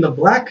 Mm-hmm. In the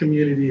black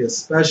community,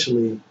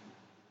 especially,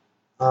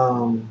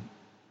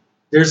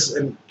 there's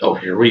an... Oh,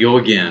 here we go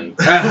again.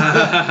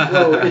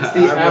 Well, it's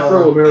the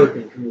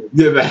Afro-American community.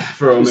 Yeah, the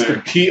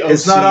Afro-American.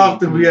 It's not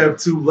often we have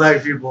two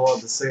black people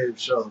on the same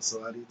show,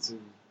 so I need to...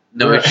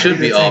 No, it should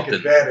be often.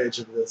 Take advantage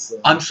of this.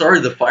 I'm sorry,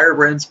 the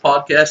Firebrands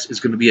podcast is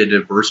going to be a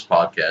diverse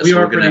podcast. We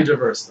are pretty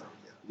diverse, though.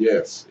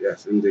 Yeah.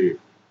 Yes, indeed.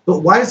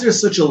 But why is there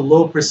such a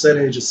low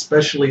percentage,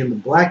 especially in the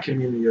black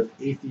community, of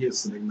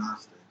atheists and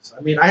agnostics?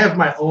 I mean, I have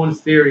my own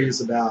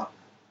theories about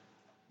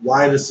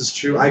why this is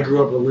true. I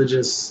grew up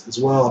religious as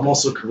well. I'm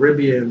also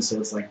Caribbean, so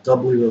it's like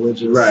doubly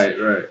religious.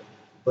 Right.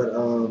 But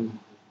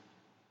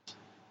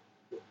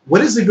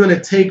what is it going to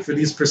take for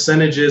these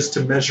percentages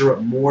to measure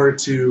up more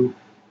to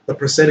the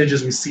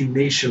percentages we see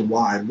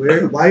nationwide?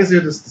 Why is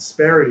there this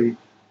disparity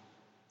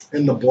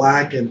in the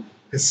black and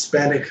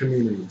Hispanic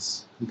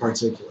communities in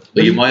particular?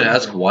 But you might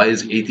ask, why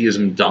is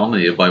atheism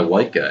dominated by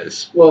white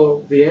guys?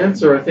 Well, the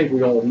answer I think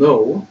we all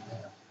know,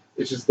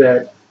 is just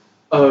that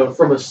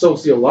from a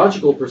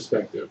sociological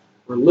perspective,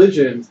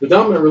 the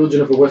dominant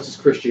religion of the West is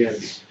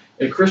Christianity.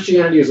 And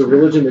Christianity is a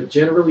religion that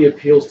generally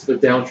appeals to the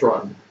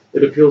downtrodden.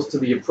 It appeals to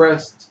the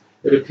oppressed.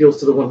 It appeals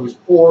to the one who's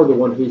poor, the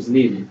one who's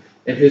needy.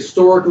 And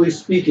historically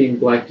speaking,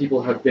 black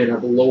people have been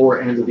at the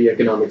lower end of the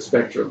economic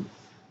spectrum.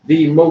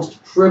 The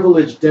most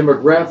privileged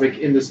demographic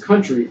in this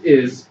country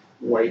is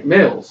white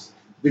males.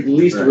 The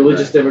least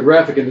religious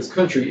demographic in this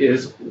country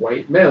is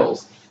white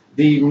males.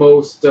 The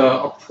most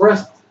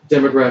oppressed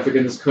demographic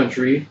in this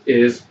country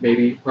is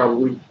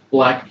probably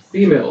black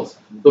females.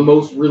 The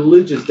most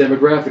religious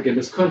demographic in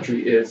this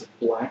country is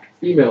black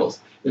females.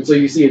 And so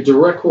you see a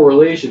direct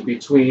correlation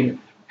between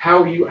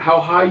how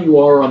high you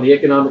are on the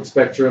economic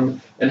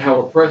spectrum and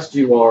how oppressed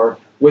you are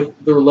with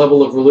their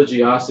level of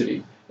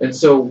religiosity. And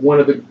so one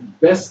of the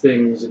best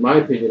things, in my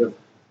opinion, of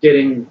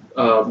getting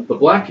the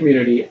black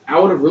community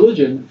out of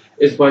religion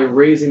is by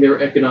raising their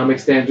economic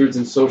standards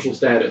and social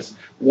status.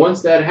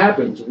 Once that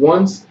happens,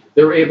 once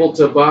they're able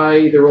to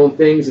buy their own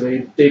things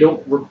and they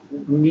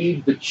don't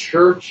need the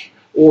church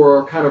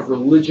or kind of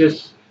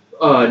religious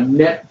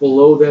net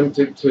below them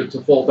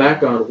to fall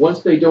back on.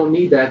 Once they don't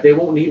need that, they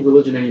won't need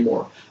religion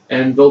anymore.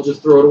 And they'll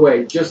just throw it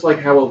away, just like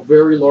how a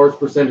very large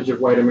percentage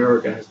of white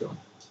America has done.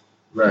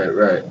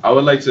 Right. I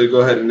would like to go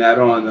ahead and add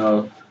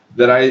on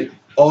that I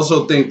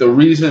also think the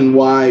reason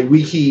why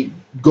we keep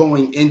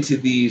going into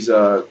these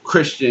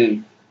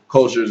Christian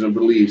cultures and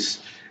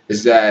beliefs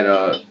is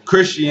that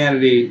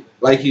Christianity,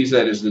 like he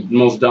said, is the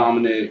most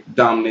dominated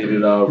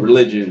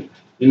religion,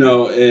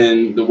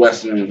 in the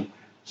Western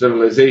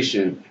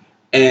civilization,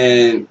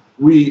 and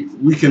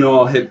we can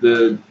all hit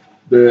the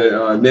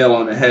nail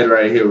on the head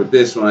right here with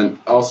this one.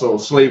 Also,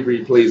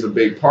 slavery plays a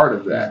big part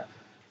of that.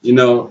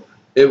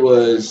 It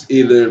was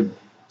either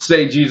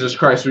say Jesus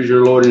Christ was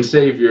your Lord and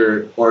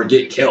Savior or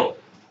get killed.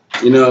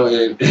 And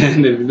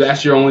if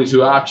that's your only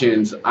two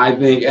options, I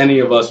think any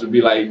of us would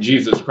be like,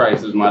 Jesus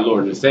Christ is my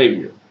Lord and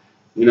Savior.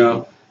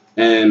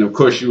 And of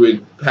course you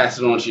would pass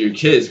it on to your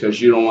kids because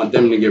you don't want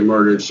them to get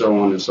murdered, so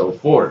on and so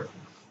forth.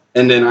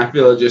 And then I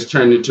feel it just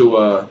turned into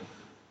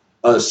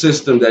a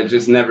system that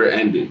just never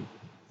ended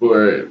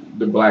for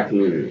the black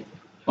community.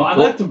 Well, I'd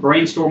like to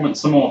brainstorm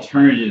some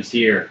alternatives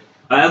here.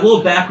 A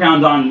little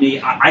background on me.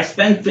 I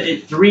spent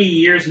 3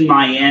 years in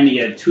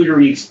Miami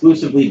tutoring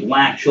exclusively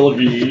black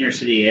children in the inner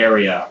city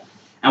area.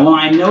 And what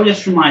I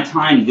noticed from my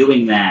time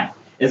doing that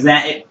is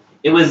that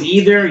it was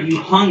either you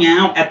hung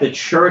out at the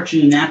church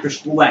in an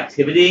after-school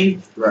activity,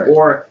 Right.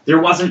 or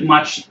there wasn't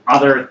much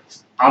other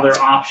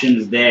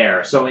options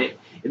there. So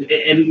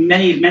in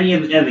many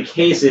of the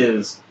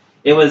cases,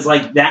 it was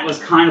like that was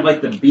kind of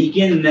like the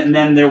beacon, and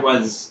then there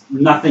was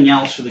nothing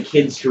else for the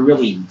kids to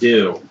really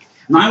do.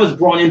 And I was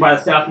brought in by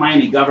the South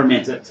Miami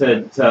government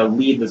to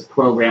lead this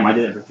program. I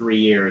did it for 3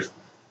 years.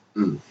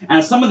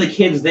 And some of the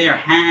kids there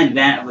had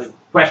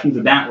questions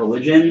about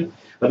religion,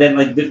 but then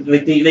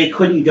they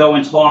couldn't go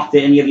and talk to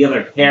any of the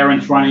other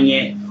parents running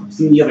it,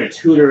 some of the other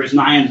tutors, and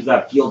I ended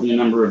up fielding a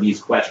number of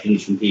these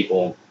questions from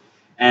people.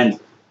 And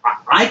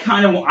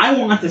I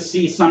want to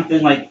see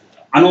something like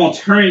an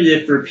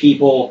alternative for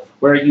people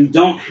where you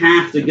don't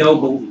have to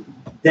go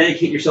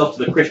dedicate yourself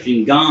to the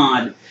Christian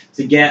God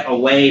to get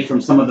away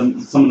from some of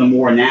the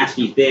more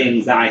nasty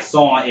things that I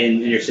saw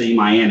in inner city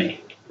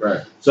Miami.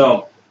 Right.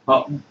 So,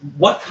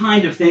 what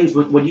kind of things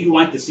would you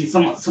like to see?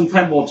 Some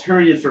type of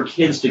alternative for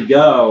kids to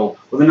go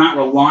where they're not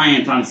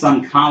reliant on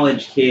some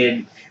college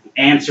kid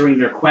answering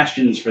their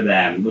questions for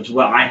them, which is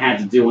what I had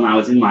to do when I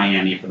was in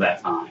Miami for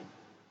that time.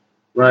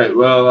 Right.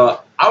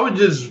 Well, I would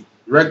just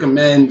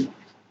recommend,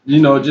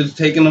 just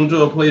taking them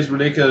to a place where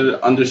they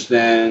could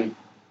understand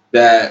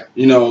that,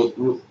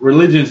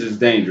 religions is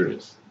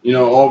dangerous.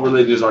 All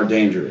religions are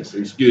dangerous.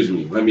 Excuse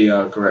me. Let me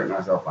correct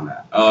myself on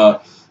that.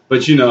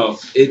 But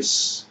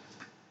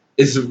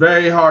it's a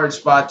very hard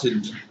spot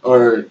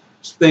or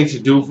thing to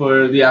do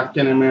for the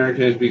African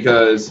Americans,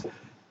 because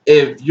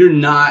if you're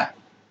not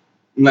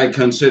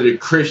considered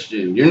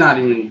Christian, you're not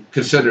even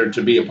considered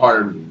to be a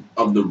part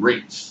of the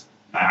race.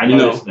 I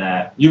noticed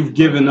that. You've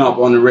given up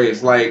on the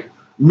race. Like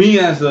me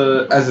as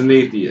an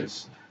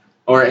atheist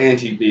or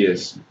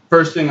anti-theist,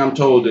 first thing I'm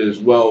told is,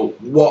 well,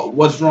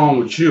 what's wrong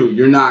with you?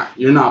 You're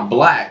not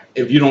black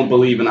if you don't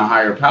believe in a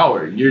higher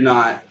power. You're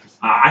not.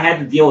 I had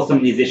to deal with some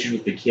of these issues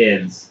with the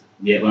kids.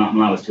 Yeah, when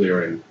I was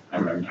tutoring, I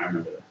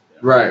remember that.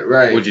 Yeah.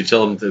 Right. Would you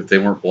tell them that if they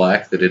weren't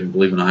black, they didn't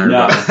believe in a higher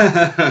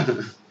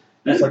power?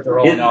 It's like they're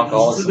all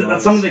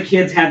alcoholics. Some of the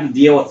kids had to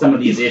deal with some of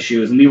these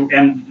issues,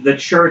 and the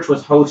church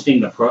was hosting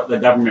the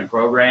government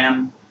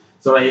program.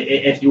 So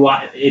if you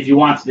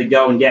wanted to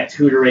go and get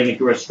tutoring, if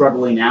you were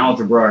struggling in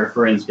algebra,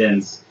 for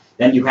instance,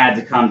 then you had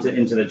to come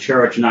into the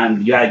church,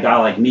 and you had a guy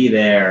like me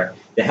there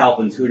to help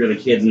and tutor the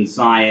kids in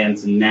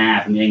science and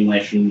math and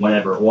English and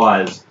whatever it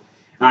was.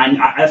 And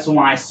that's when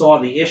I saw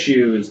the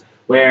issues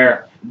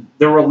where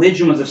the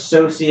religion was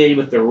associated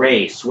with the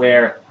race,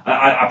 where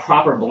a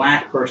proper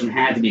black person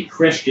had to be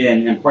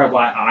Christian, and part of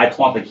what I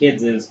taught the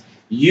kids is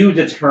you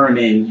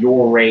determine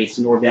your race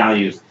and your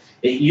values.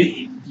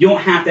 You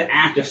don't have to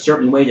act a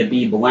certain way to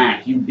be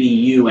black. You be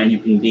you, and you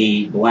can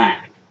be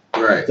black.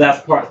 Right. So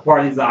that's part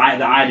of things that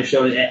I had to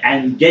show,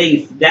 and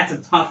that's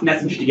a tough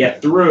message to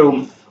get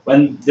through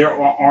when there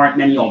aren't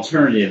many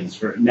alternatives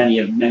for many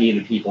of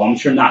the people. I'm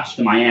sure not just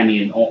in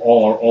Miami and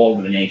all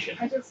over the nation.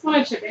 I just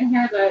want to chip in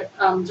here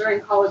that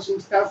during college in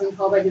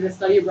 2012, I did a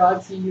study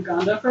abroad to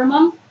Uganda for a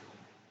month.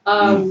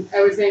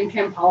 I was in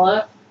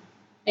Kampala,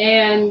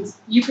 and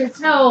you could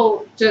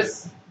tell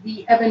just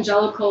the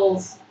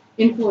evangelicals'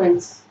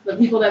 influence, the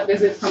people that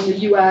visit from the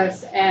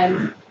U.S.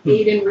 and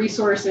aid in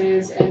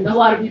resources, and a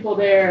lot of people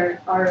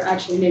there are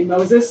actually named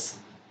Moses.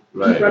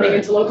 Keep running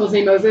into locals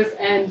named Moses,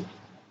 and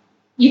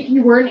if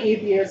you were an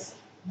atheist,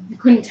 you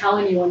couldn't tell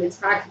anyone. It's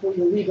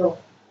practically illegal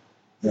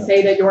to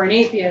say that you're an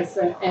atheist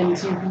and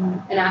to be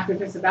an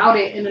activist about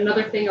it. And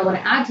another thing I want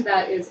to add to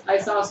that is I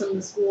saw some of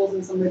the schools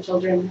and some of the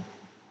children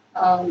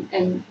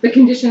and the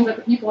conditions that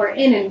the people are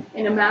in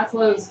a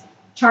Maslow's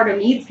chart of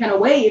needs kind of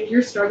way. If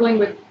you're struggling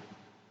with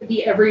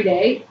the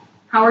everyday,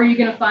 how are you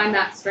going to find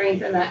that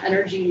strength and that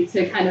energy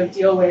to kind of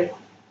deal with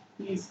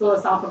these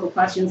philosophical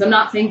questions? I'm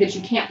not saying that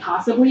you can't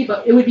possibly,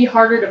 but it would be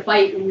harder to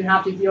fight when you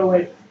have to deal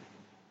with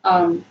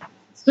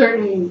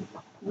certain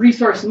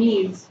resource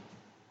needs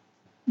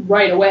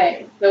right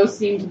away. Those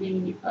seem to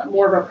be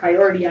more of a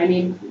priority. I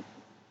mean,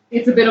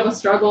 it's a bit of a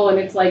struggle, and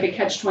it's like a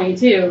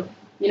catch-22,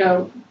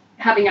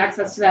 having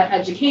access to that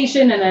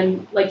education, and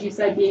then, like you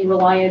said, being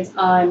reliant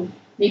on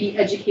maybe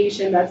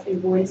education that's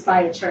influenced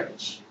by a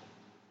church.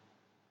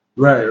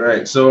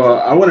 Right. So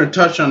I want to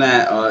touch on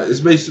that.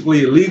 It's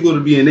basically illegal to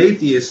be an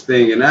atheist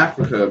thing in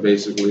Africa,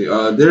 basically.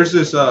 There's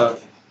this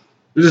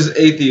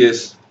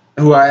atheist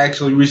who I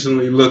actually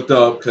recently looked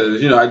up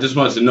because, I just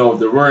wanted to know if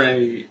there were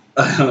any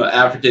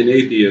African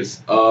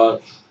atheists.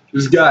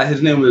 This guy,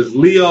 his name was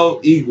Leo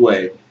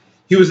Igwe.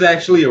 He was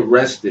actually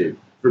arrested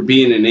for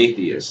being an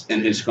atheist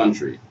in his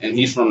country, and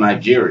he's from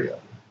Nigeria.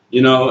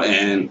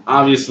 And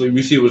obviously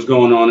we see what's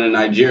going on in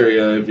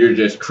Nigeria if you're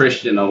just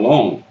Christian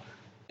alone.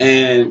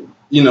 And,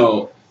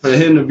 for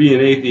him to be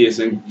an atheist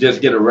and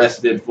just get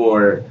arrested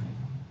for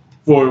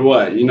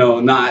what?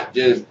 Not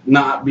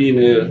being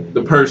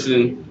the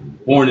person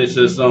born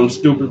into some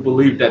stupid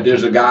belief that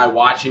there's a guy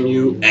watching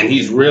you and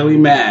he's really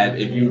mad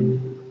if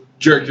you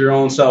jerk your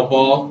own self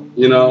off.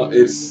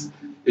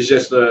 It's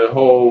just a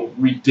whole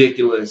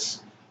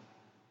ridiculous,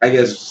 I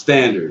guess,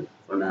 standard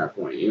from that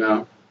point, you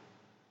know?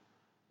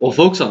 Well,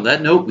 folks, on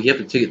that note, we have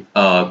to take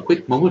a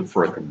quick moment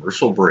for a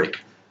commercial break.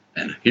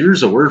 And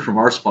here's a word from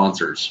our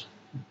sponsors.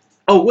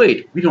 Oh,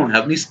 wait, we don't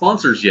have any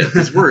sponsors yet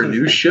because we're a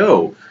new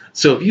show.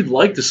 So if you'd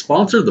like to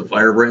sponsor the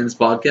Firebrands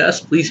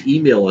podcast, please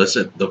email us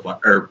at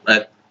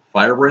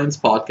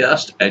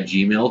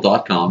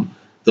firebrandspodcast@gmail.com.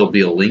 There'll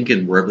be a link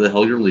in wherever the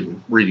hell you're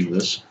reading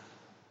this.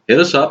 Hit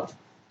us up.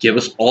 Give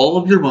us all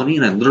of your money,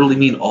 and I literally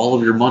mean all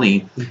of your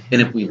money.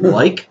 And if we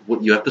like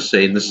what you have to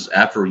say, and this is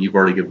after you've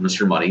already given us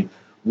your money,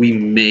 we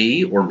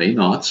may or may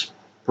not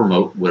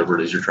promote whatever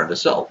it is you're trying to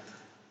sell.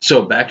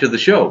 So back to the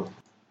show.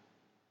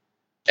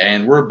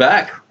 And we're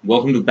back.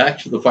 Welcome back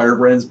to the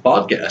Firebrands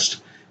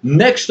podcast.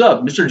 Next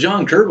up, Mr.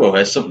 John Curbo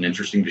has something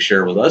interesting to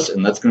share with us,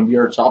 and that's going to be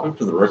our topic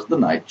for the rest of the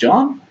night.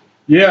 John?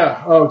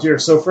 Yeah. Oh dear.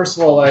 So first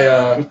of all,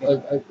 I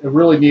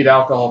really need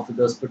alcohol for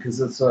this because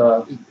it's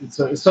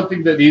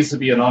something that needs to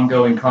be an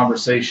ongoing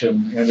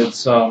conversation, and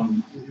it's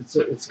going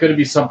to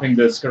be something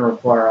that's going to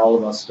require all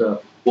of us to.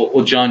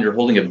 Well, John, you're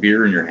holding a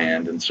beer in your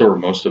hand, and so are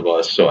most of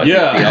us. So I think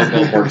the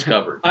alcohol part's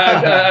covered.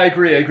 I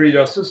agree.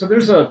 Joe. So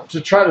there's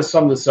to try to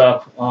sum this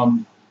up.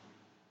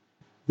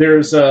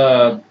 There's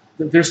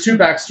two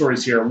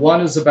backstories here.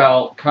 One is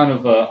about kind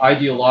of an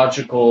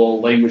ideological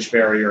language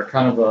barrier,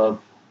 kind of a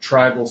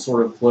tribal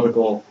sort of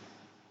political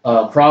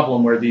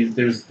problem where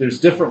there's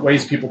different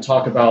ways people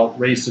talk about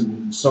race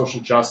and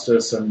social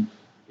justice, and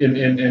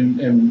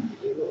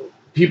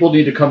people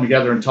need to come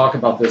together and talk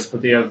about this,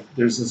 but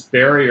there's this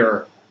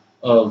barrier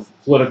of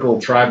political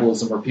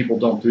tribalism where people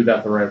don't do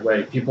that the right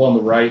way. People on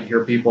the right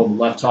hear people on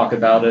the left talk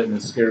about it, and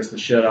it scares the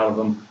shit out of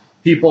them.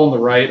 People on the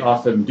right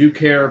often do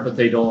care, but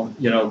they don't,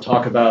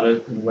 talk about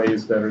it in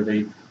ways that are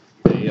they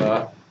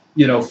fail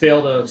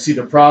to see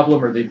the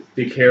problem, or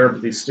they care,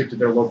 but they stick to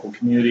their local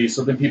community.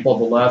 So then people on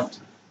the left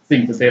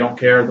think that they don't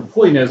care. The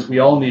point is we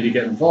all need to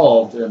get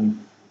involved in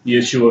the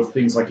issue of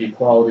things like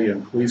equality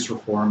and police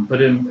reform.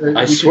 But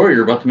I swear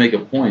you're about to make a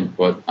point,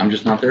 but I'm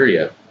just not there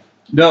yet.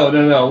 No.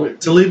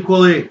 Talib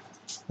Kweli.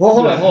 Well,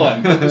 hold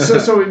on.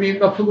 So I mean,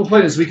 the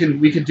point is we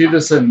can do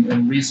this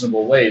in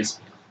reasonable ways.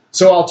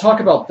 So I'll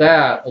talk about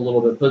that a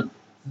little bit, but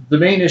the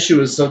main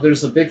issue is, so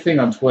there's a big thing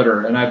on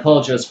Twitter, and I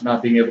apologize for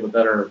not being able to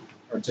better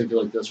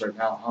articulate this right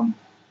now.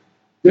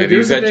 Maybe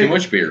you've had too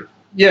much beer.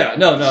 Yeah,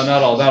 no,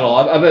 not all.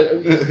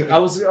 I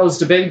was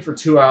debating for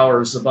 2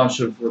 hours a bunch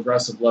of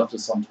regressive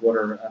leftists on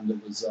Twitter, and it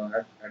was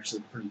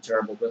actually pretty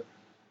terrible. But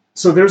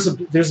so there's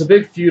a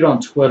big feud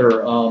on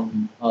Twitter. I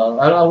don't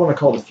want to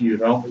call it a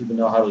feud. I don't even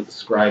know how to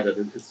describe it.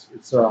 It's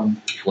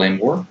flame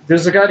war.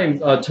 There's a guy named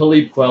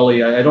Talib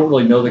Kweli. I don't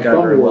really know the guy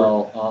very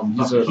well.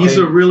 He's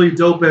a really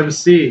dope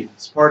MC.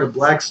 He's part of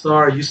Black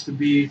Star. Used to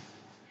be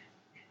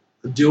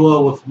a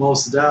duo with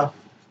Mos Def.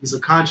 He's a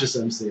conscious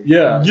MC.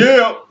 Yeah.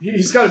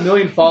 He's got 1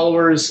 million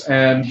followers,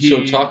 and So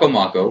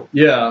Takamako.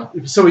 Yeah.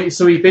 So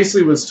he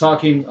basically was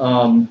talking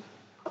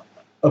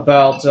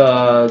about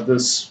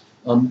this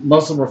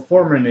Muslim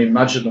reformer named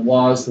Majid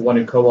Nawaz, the one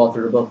who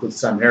co-authored a book with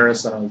Sam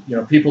Harris. And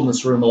people in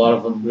this room, a lot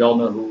of them, we all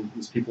know who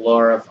these people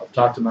are. I've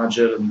talked to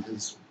Majid and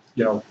his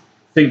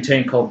think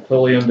tank called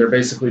Quilliam. They're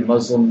basically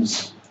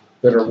Muslims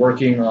that are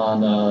working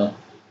on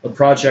a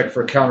project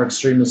for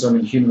counter-extremism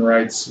and human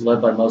rights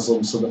led by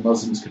Muslims, so that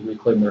Muslims can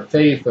reclaim their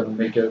faith and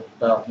make it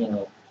about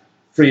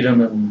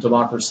freedom and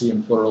democracy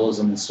and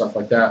pluralism and stuff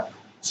like that.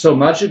 So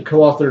Majid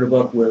co-authored a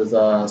book with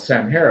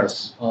Sam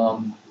Harris.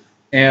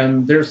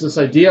 And there's this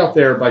idea out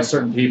there by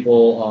certain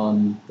people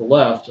on the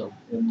left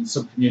in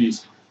some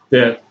communities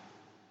that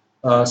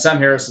Sam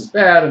Harris is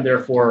bad, and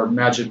therefore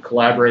Majid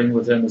collaborating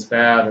with him is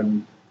bad,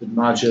 and that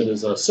Majid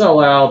is a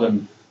sellout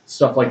and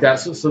stuff like that.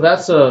 So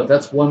that's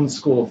one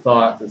school of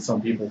thought that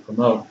some people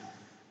promote.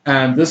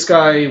 And this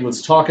guy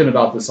was talking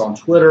about this on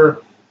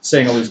Twitter,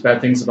 saying all these bad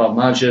things about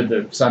Majid,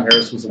 that Sam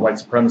Harris was a white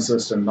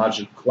supremacist, and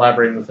Majid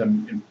collaborating with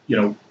him,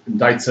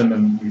 indicts him,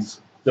 and he's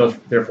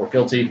therefore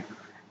guilty.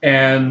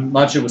 And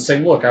Majid was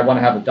saying, look, I want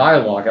to have a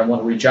dialogue. I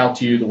want to reach out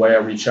to you the way I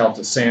reached out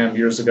to Sam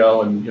years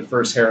ago. And at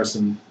first, Harris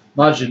and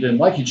Majid didn't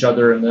like each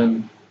other, and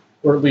then,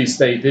 or at least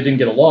they didn't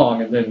get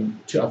along. And then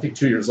I think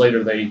 2 years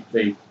later, they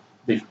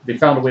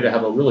found a way to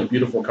have a really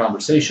beautiful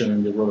conversation,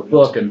 and they wrote a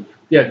book. And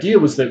the idea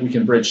was that we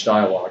can bridge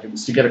dialogue. It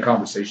was to get a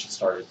conversation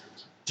started.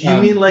 Do you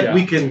mean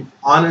we can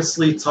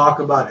honestly talk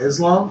about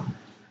Islam?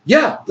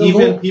 Yeah.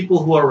 Even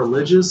people who are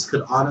religious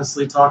could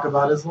honestly talk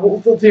about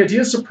Islam? Well, the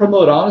idea is to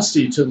promote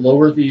honesty, to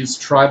lower these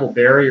tribal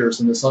barriers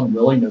and this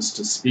unwillingness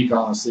to speak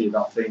honestly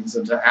about things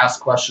and to ask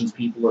questions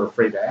people are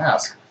afraid to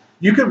ask.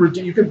 You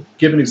could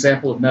give an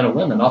example of men and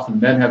women.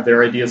 Often men have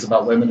their ideas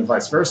about women and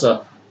vice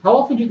versa. How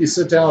often do they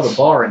sit down at a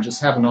bar and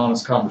just have an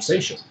honest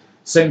conversation?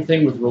 Same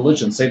thing with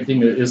religion, same thing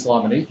with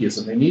Islam and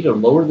atheism. They need to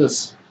lower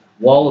this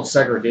wall of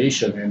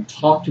segregation and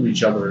talk to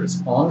each other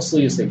as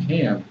honestly as they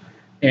can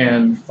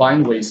and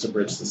find ways to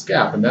bridge this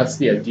gap. And that's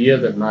the idea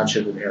that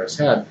Majid and Harris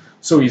had.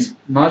 So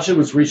Majid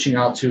was reaching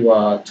out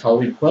to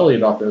Talib Kweli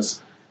about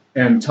this,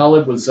 and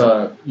Talib was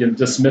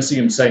dismissing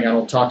him, saying, I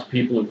don't talk to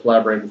people who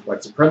collaborate with white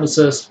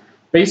supremacists.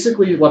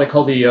 basically what I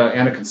call the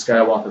Anakin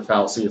Skywalker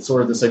fallacy. It's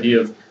sort of this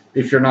idea of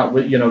if you're not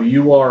with,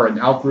 you are an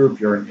outgroup,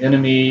 you're an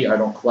enemy, I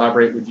don't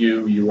collaborate with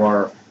you, you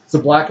are. It's a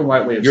black and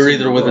white way of You're seeing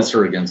either the with world. us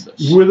or against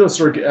us. With us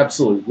or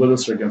absolutely with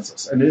us or against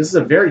us. And this is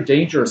a very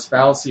dangerous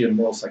fallacy in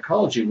moral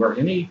psychology where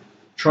any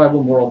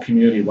tribal moral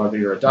community, whether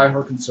you're a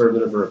diehard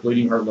conservative or a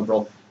bleeding heart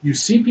liberal, you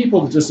see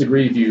people that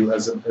disagree with you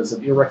as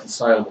an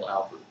irreconcilable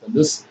outgroup. And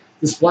this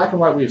black and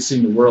white way of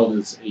seeing the world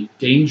is a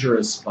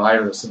dangerous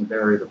virus and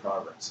barrier to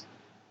progress.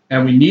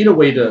 And we need a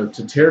way to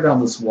tear down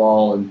this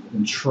wall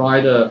and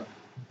try to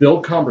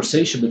build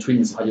conversation between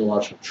these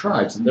ideological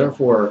tribes. And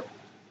therefore,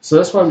 so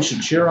that's why we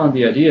should cheer on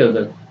the idea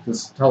that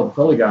this Talib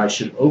Kweli guy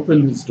should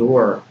open his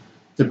door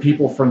to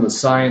people from the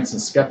science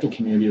and skeptic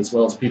community as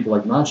well as people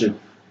like Majid,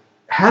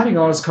 having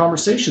honest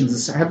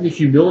conversations, having the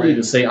humility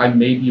to say, I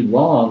may be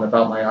wrong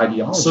about my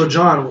ideology. So,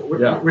 John,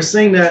 we're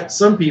saying that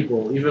some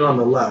people, even on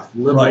the left,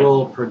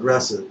 liberal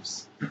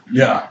progressives,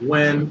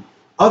 when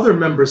other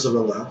members of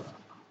the left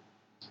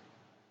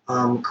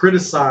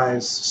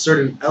criticize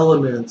certain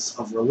elements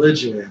of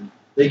religion,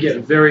 they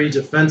get very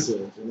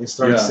defensive and they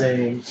start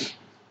saying,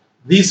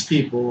 these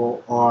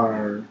people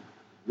are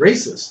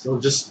racist. They'll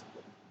just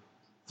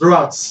throw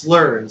out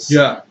slurs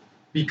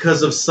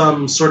because of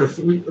some sort of,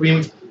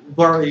 we've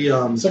already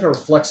it's like a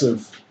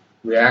reflexive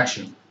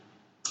reaction.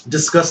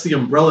 Discussed the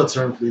umbrella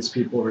term for these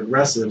people,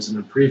 regressives, in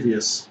a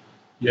previous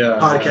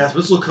podcast.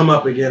 This will come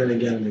up again and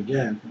again and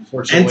again.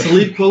 And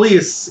Talib Kweli,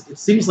 it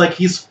seems like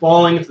he's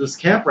falling into this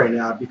camp right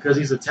now because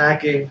he's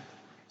attacking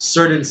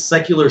certain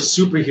secular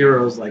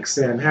superheroes like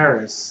Sam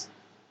Harris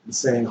and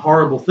saying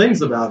horrible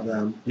things about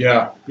them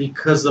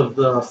because of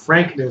the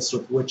frankness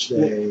with which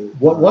they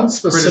one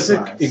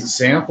specific criticize.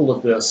 Example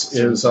of this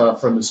is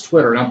from his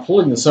Twitter, and I'm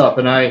pulling this up,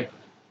 and I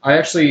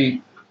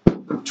actually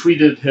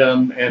tweeted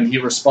him, and he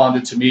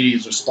responded to me,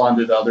 he's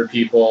responded to other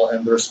people,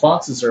 and the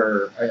responses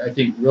are, I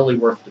think, really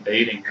worth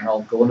debating, and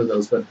I'll go into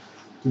those. But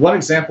one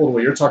example of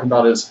what you're talking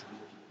about is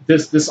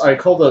this I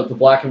call the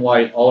black and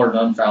white all or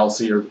none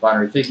fallacy, or the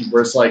binary thinking,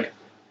 where it's like,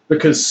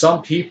 because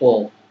some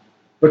people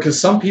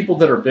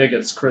that are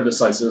bigots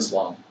criticize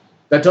Islam,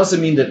 that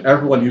doesn't mean that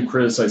everyone who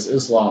criticizes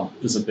Islam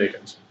is a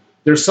bigot.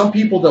 There's some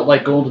people that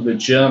like going to the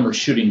gym or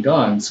shooting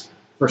guns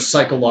for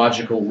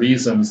psychological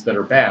reasons that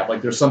are bad.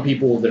 Like there's some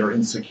people that are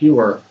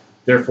insecure,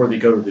 therefore they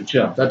go to the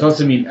gym. That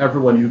doesn't mean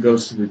everyone who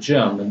goes to the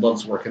gym and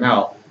loves working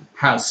out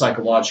has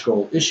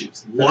psychological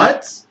issues.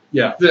 What?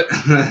 Yeah.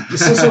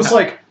 so it's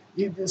like,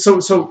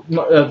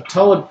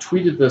 Talib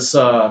tweeted this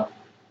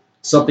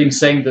something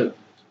saying that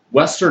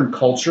Western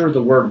culture,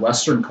 the word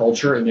Western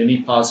culture in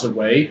any positive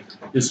way,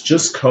 is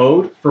just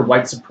code for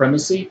white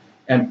supremacy,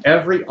 and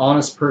every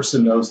honest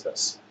person knows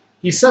this.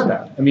 He said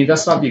that. I mean,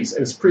 that's not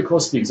it's pretty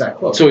close to the exact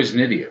quote. So he's an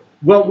idiot.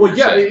 Well,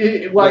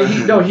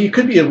 yeah. He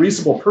could be a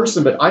reasonable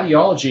person, but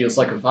ideology is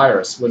like a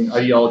virus. When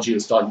ideology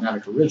is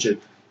dogmatic or rigid,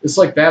 it's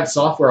like bad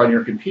software on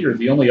your computer.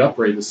 The only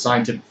upgrade is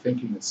scientific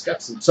thinking and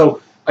skepticism.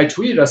 So I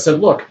tweeted, I said,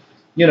 look,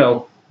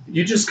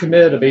 you just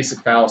committed a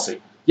basic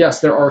fallacy.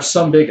 Yes, there are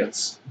some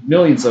bigots,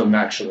 millions of them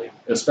actually,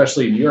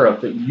 especially in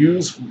Europe, that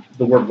use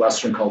the word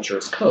Western culture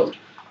as code.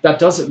 That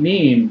doesn't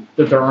mean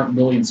that there aren't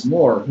millions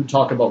more who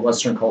talk about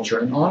Western culture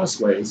in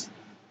honest ways,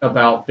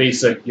 about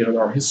basic,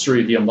 our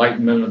history, the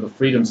Enlightenment, and the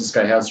freedoms this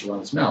guy has to run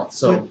his mouth.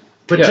 So,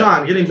 but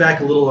John, getting back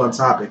a little on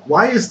topic,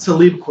 why is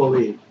Talib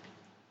Kweli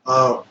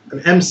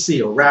an MC,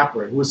 a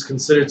rapper, who is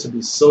considered to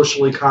be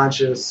socially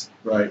conscious,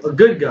 right, a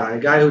good guy, a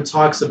guy who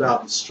talks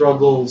about the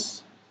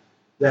struggles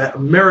that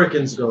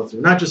Americans go through,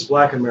 not just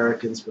black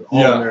Americans, but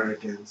all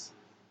Americans?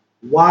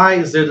 Why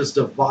is there this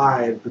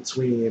divide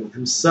between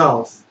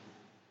himself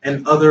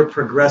and other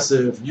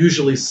progressive,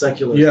 usually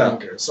secular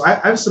thinkers? So I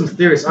have some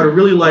theories. I would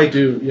really like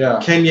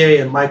Kenyae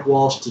and Mike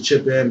Walsh to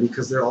chip in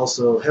because they're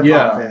also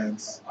hip-hop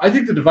fans. I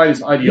think the divide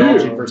is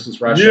ideology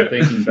versus rational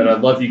thinking, but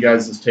I'd love you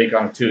guys' take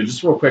on it too.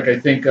 Just real quick, I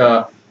think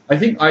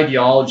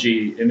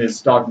ideology in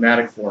its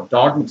dogmatic form,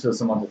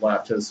 dogmatism on the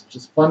left, has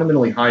just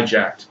fundamentally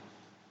hijacked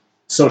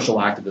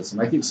social activism.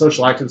 I think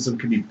social activism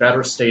can be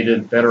better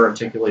stated, better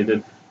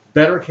articulated,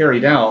 better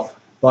carried out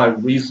by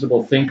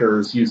reasonable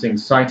thinkers using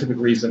scientific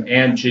reason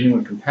and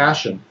genuine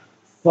compassion,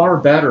 far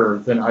better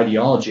than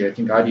ideology. I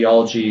think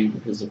ideology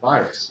is a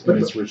virus in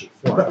its rigid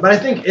form. But I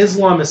think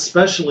Islam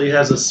especially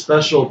has a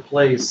special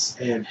place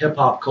in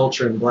hip-hop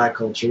culture and black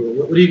culture.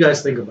 What do you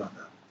guys think about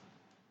that?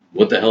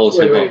 What the hell is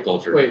hip-hop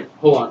culture? Wait,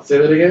 hold on. Say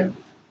that again?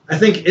 I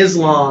think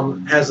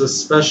Islam has a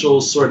special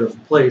sort of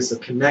place, a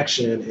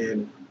connection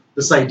in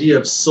this idea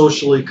of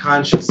socially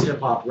conscious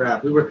hip-hop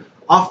rap. We were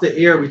off the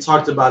air, we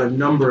talked about a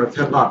number of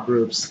hip-hop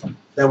groups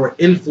that were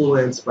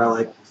influenced by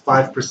like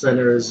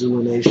 5%ers,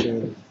 Zulu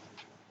Nation.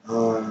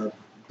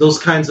 Those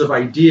kinds of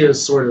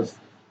ideas sort of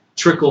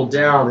trickle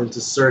down into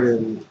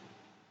certain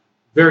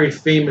very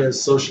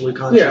famous socially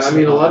conscious. Yeah, I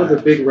mean, a lot of the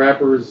big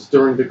rappers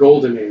during the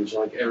golden age,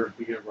 like Eric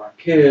B. and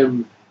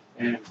Rakim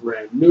and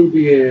Red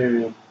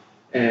Nubian,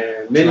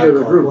 and many of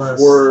the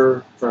groups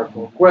were Tribe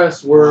Called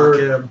Quest they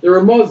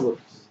were Muslims.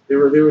 They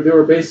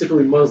were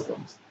basically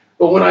Muslims.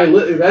 But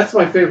when that's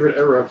my favorite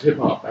era of hip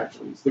hop.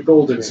 Actually, it's the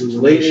golden age,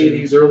 late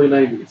 '80s, early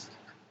 '90s.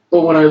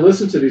 But when I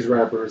listen to these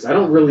rappers, I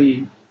never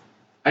really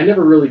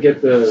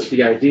get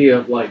the idea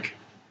of like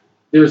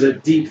there's a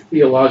deep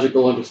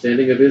theological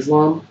understanding of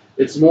Islam.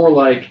 It's more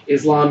like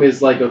Islam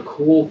is like a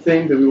cool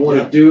thing that we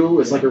want to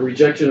do. It's like a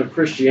rejection of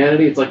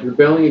Christianity. It's like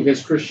rebelling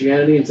against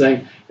Christianity and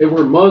saying, hey,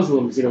 we're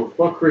Muslims,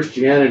 fuck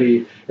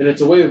Christianity. And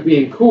it's a way of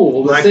being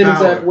cool. The same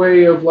exact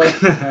way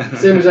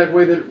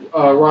that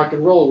rock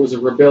and roll was a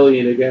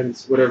rebellion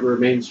against whatever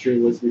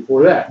mainstream was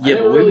before that. Yeah,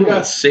 but we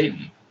got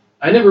Satan.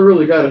 I never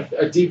really got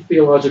a deep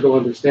theological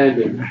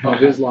understanding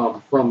of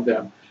Islam from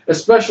them.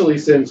 Especially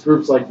since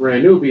groups like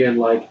Brand Nubian,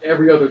 like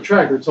every other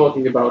track, they're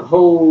talking about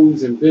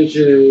hoes and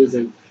bitches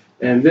and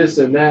this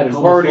and that and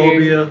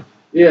partying.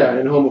 Yeah,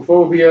 and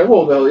homophobia.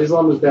 Well,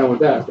 Islam is down with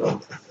that,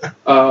 though.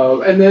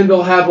 And then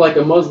they'll have like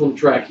a Muslim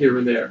track here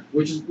and there,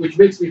 which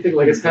makes me think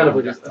like it's kind of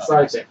like a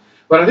side thing.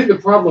 But I think the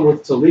problem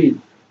with Talib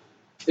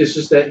is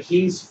just that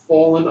he's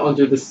fallen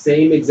under the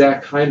same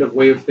exact kind of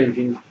way of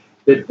thinking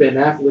that Ben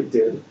Affleck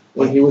did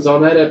when he was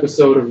on that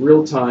episode of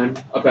Real Time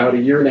about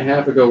 1.5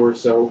 years ago or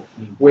so,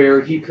 where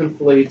he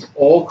conflates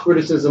all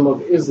criticism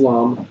of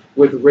Islam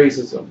with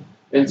racism.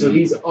 And so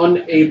he's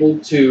unable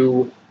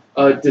to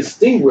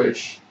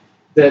distinguish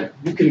that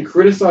you can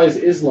criticize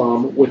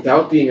Islam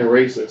without being a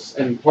racist.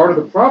 And part of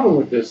the problem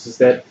with this is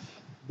that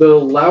the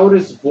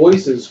loudest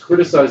voices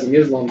criticizing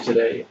Islam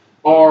today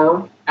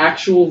are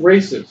actual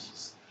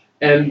racists.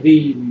 And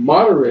the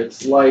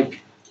moderates like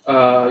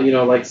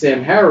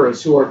Sam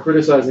Harris, who are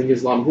criticizing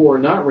Islam, who are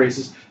not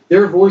racist,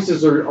 their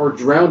voices are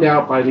drowned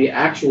out by the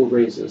actual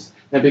racists.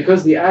 And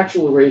because the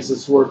actual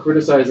racists who are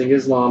criticizing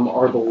Islam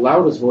are the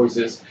loudest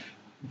voices,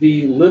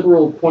 the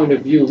liberal point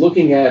of view,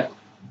 looking at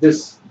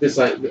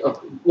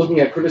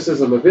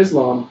criticism of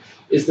Islam,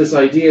 is this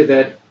idea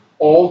that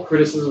all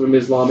criticism of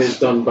Islam is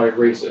done by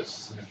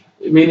racists.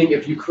 Meaning,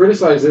 if you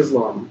criticize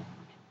Islam,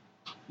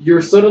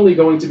 you're suddenly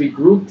going to be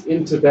grouped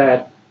into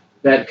that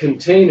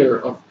container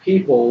of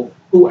people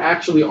who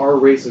actually are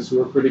racist,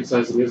 who are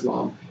criticizing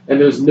Islam, and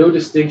there's no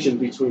distinction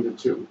between the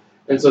two.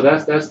 And so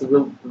that's the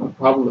real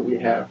problem that we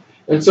have.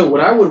 And so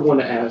what I would want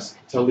to ask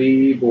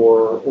Talib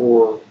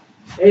or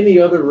any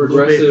other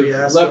regressive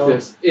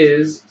leftist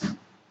is,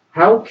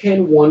 how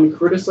can one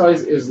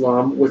criticize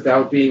Islam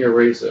without being a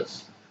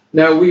racist?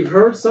 Now, we've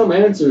heard some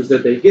answers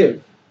that they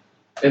give,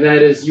 and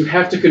that is you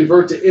have to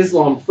convert to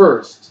Islam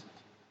first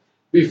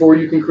before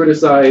you can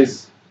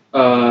criticize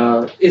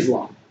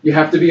Islam. You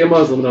have to be a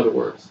Muslim, in other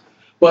words.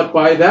 But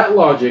by that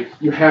logic,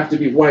 you have to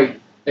be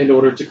white in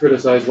order to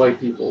criticize white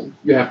people.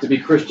 You have to be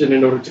Christian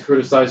in order to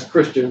criticize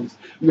Christians.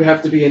 You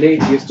have to be an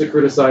atheist to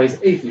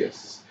criticize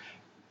atheists.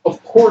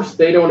 Of course,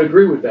 they don't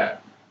agree with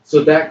that.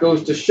 So that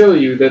goes to show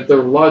you that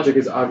their logic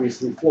is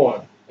obviously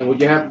flawed. And what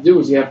you have to do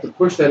is you have to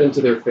push that into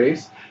their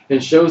face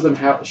and show them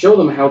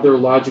how their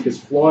logic is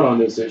flawed on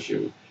this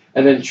issue.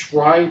 And then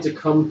try to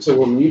come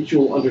to a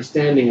mutual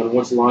understanding on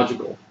what's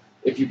logical,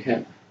 if you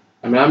can.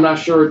 I mean, I'm not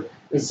sure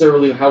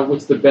necessarily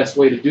what's the best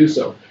way to do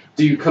so.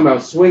 Do you come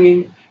out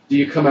swinging? Do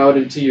you come out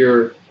into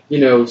your,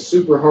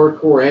 super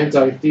hardcore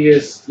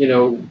anti-theist,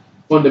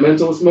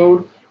 fundamentalist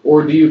mode?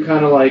 Or do you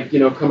kind of like,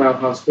 come out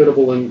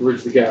hospitable and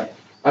bridge the gap?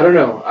 I don't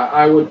know.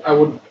 I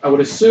would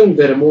assume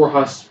that a more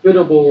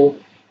hospitable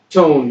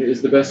tone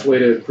is the best way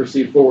to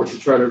proceed forward to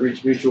try to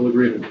reach mutual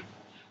agreement.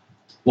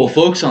 Well,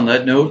 folks, on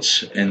that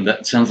note, and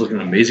that sounds like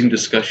an amazing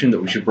discussion that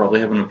we should probably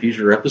have in a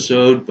future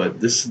episode, but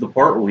this is the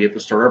part where we have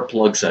to start our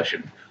plug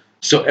session.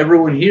 So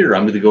everyone here,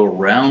 I'm going to go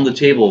around the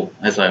table,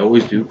 as I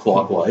always do,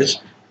 clockwise.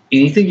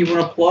 Anything you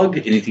want to plug,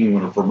 anything you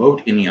want to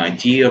promote, any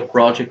idea,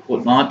 project,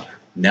 whatnot,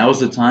 now's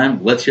the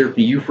time. Let's hear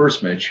from you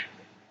first, Mitch.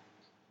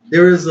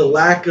 There is a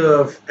lack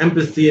of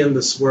empathy in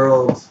this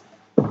world,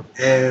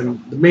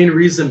 and the main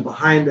reason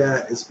behind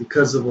that is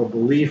because of a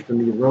belief in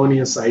the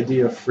erroneous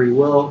idea of free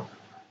will.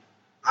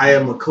 I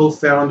am a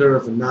co-founder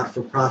of a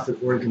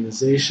not-for-profit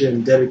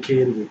organization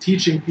dedicated to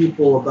teaching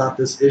people about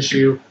this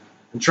issue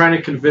and trying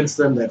to convince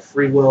them that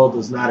free will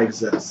does not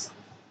exist.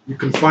 You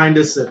can find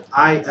us at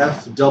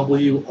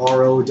ifwro.org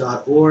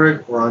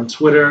or on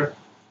Twitter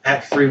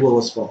at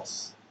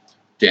freewilisfalse.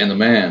 Dan the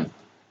Man.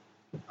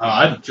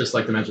 I'd just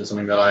like to mention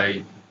something that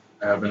I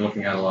have been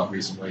looking at a lot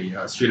recently.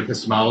 Street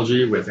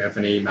Epistemology with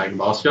Anthony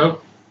Magnabosco.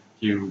 If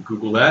you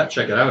Google that,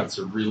 check it out. It's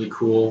a really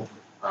cool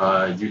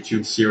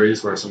YouTube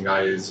series where some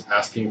guy is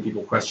asking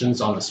people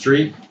questions on the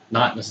street,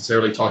 not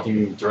necessarily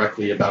talking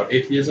directly about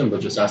atheism,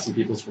 but just asking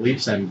people's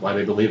beliefs and why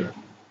they believe it.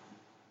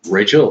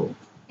 Rachel.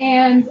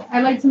 And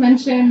I'd like to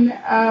mention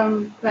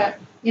that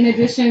in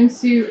addition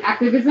to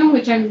activism,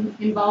 which I'm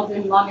involved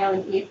in Long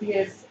Island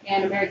Atheists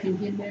and American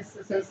Humanist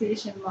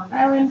Association in Long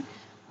Island,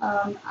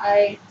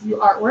 I do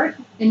artwork,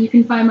 and you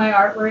can find my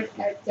artwork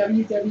at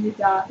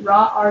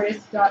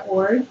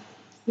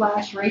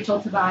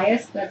www.rawartist.org/Rachel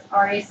Tobias. That's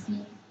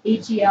RACHEL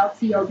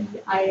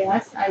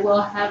TOBIS. I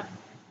will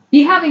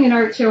be having an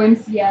art show in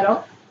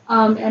Seattle,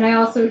 and I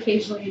also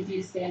occasionally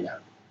do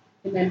stand-up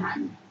in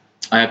Manhattan.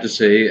 I have to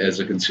say, as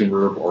a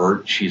consumer of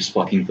art, she's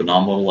fucking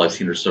phenomenal. I've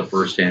seen her stuff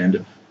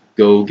firsthand.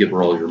 Go give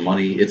her all your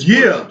money. It's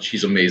worth it.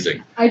 She's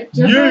amazing. I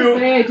just want to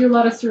say I do a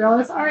lot of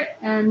surrealist art,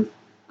 and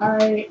all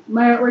right,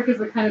 my artwork is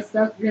the kind of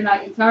stuff you're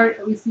not into art.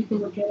 At least you can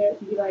look at it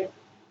and be like,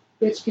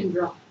 bitch can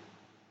draw.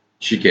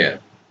 She can.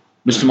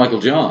 Mr. Michael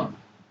John,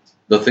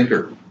 the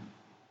thinker.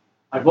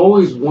 I've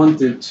always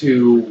wanted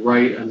to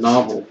write a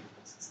novel.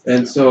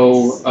 And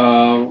so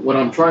what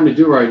I'm trying to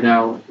do right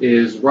now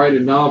is write a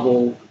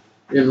novel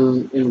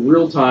in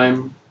real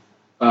time,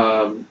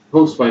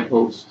 post by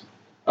post.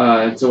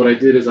 And so what I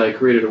did is I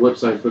created a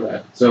website for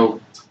that. So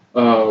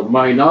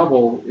my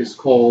novel is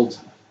called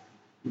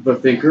The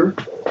Thinker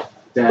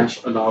 -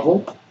 a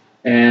novel.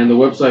 And the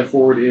website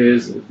for it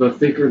is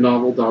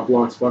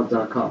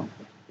thethinkernovel.blogspot.com.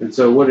 And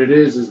so what it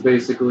is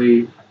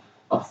basically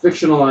a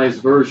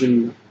fictionalized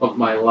version of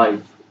my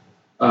life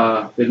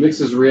that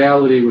mixes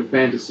reality with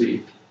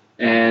fantasy.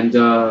 And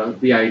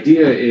the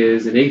idea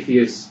is an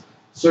atheist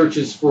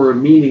searches for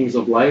meanings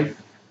of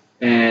life,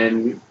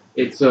 and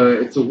it's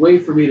a way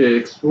for me to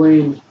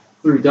explain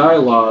through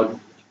dialogue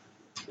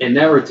and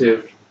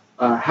narrative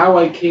how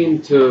I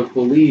came to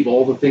believe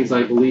all the things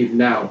I believe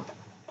now.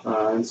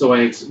 And so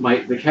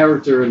the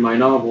character in my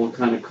novel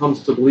kind of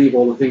comes to believe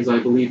all the things I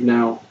believe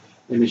now,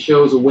 and it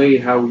shows a way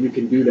how you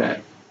can do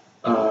that.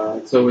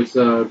 So it's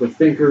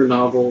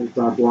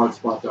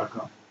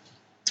thethinkernovel.blogspot.com.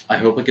 I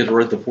hope I get to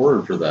write the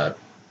foreword for that,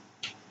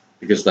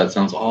 because that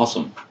sounds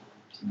awesome.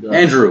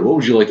 Andrew, what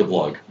would you like to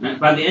plug?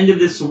 By the end of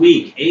this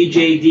week,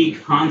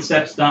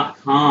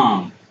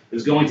 ajdconcepts.com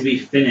is going to be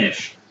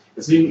finished.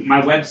 It's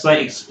my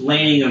website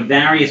explaining the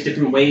various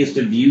different ways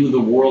to view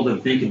the world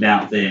and think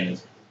about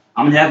things.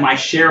 I'm going to have my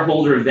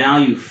shareholder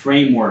value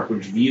framework,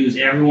 which views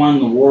everyone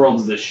in the world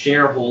as a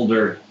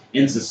shareholder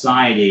in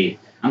society.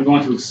 I'm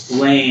going to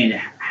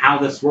explain how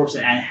this works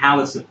and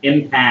how this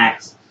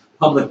impacts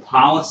public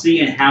policy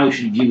and how we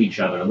should view each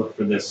other. Look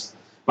for this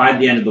by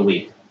the end of the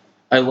week.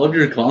 I love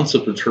your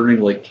concept of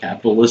turning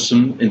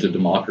capitalism into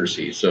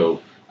democracy,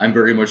 so I'm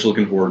very much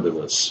looking forward to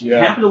this.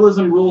 Yeah.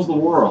 Capitalism rules the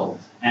world,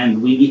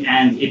 and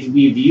if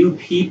we view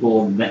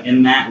people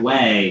in that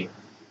way,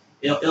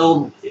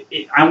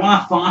 I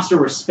want to foster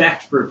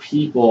respect for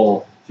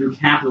people through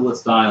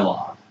capitalist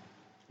dialogue.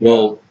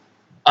 Well,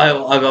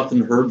 I've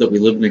often heard that we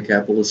live in a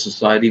capitalist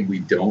society. We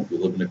don't. We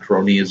live in a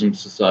cronyism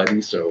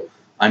society, so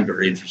I'm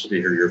very interested to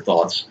hear your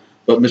thoughts.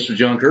 But Mr.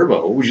 John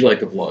Curbo, what would you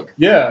like to plug?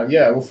 Yeah.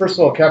 Well, first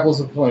of all,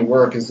 capitalism can only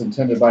work is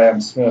intended by Adam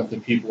Smith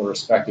if people are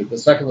respected. But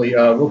secondly,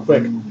 real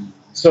quick,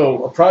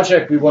 so a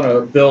project we want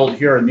to build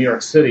here in New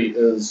York City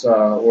is,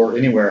 or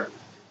anywhere,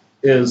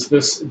 is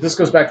this. This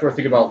goes back to our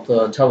thing about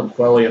Talib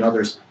Kweli and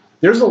others.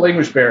 There's a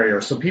language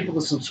barrier. So people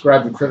that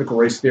subscribe to critical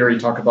race theory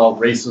talk about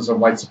racism,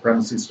 white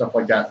supremacy, stuff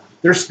like that.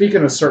 They're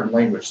speaking a certain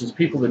language. There's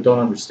people that don't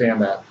understand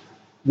that.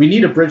 We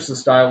need to bridge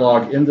this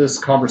dialogue in this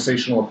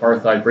conversational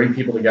apartheid, bring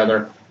people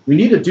together. We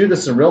need to do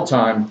this in real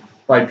time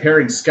by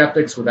pairing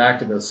skeptics with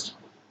activists,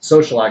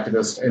 social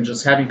activists, and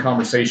just having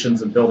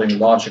conversations and building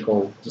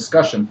logical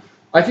discussion.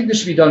 I think this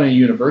should be done in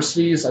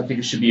universities. I think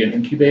it should be an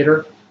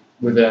incubator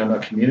within a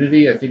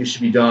community. I think it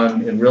should be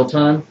done in real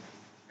time.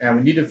 And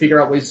we need to figure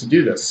out ways to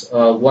do this.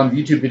 One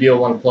YouTube video I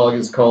want to plug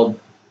is called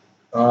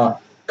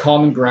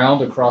Common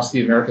Ground Across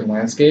the American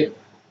Landscape.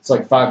 It's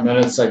like 5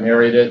 minutes. I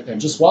narrate it, and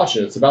just watch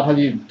it. It's about how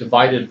you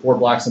divided poor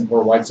blacks and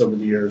poor whites over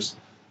the years,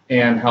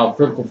 and how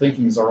critical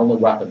thinking is our only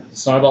weapon.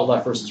 It's not about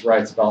left versus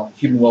right. It's about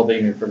human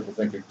well-being and critical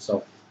thinking.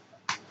 So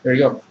there you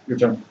go. Your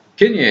turn.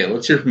 Kenyae,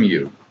 let's hear from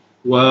you.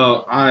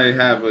 Well, I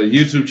have a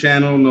YouTube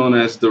channel known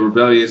as The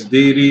Rebellious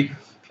Deity,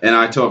 and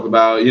I talk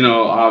about,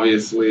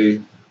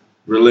 obviously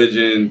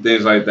religion,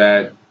 things like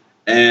that.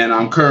 And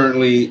I'm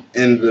currently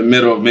in the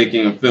middle of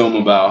making a film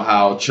about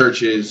how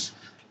churches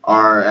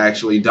are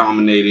actually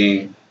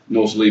dominating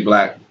mostly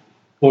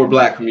poor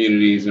black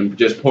communities and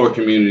just poor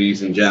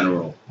communities in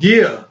general.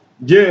 Yeah.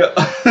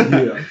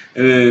 And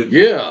then,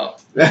 Yeah.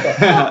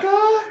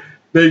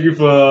 thank you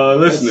for It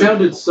listening.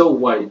 sounded so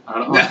white.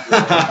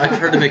 I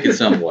tried to make it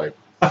sound white.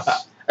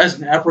 As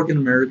an African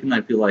American,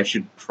 I feel I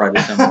should try to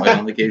sound white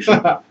on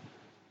occasion.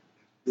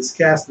 This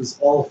cast is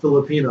all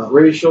Filipino.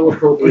 Racial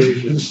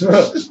appropriation.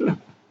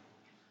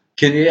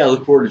 Kenyae, I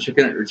look forward to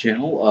checking out your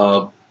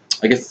channel.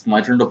 I guess it's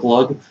my turn to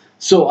plug.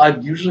 So I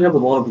usually have a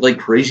lot of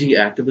crazy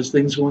activist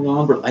things going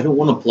on, but I don't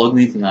want to plug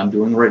anything I'm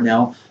doing right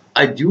now.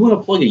 I do want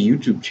to plug a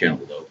YouTube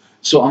channel though.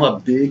 So I'm a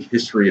big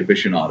history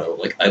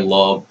aficionado. I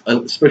love,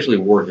 especially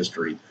war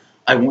history.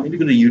 I want you to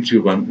go to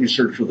YouTube and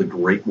search for The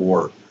Great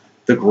War.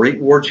 The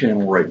Great War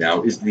channel right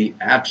now is the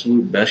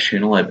absolute best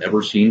channel I've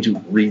ever seen to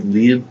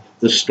relive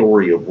the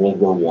story of World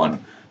War I.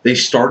 They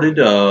started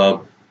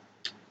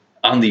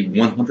on the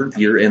 100th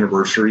year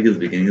anniversary of the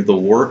beginning of the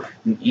war,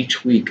 and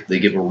each week they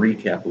give a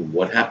recap of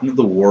what happened in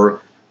the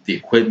war, the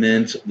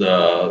equipment,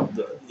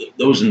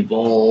 those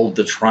involved,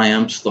 the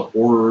triumphs, the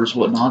horrors,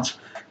 whatnot.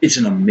 It's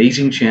an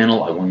amazing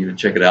channel. I want you to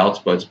check it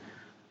out. But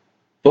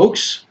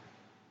folks,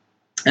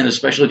 and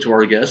especially to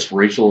our guests,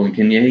 Rachel and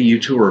Kenyae, you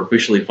two are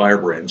officially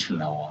firebrands from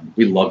now on.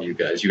 We love you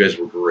guys. You guys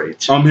were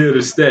great. I'm here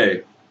to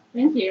stay.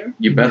 Thank you.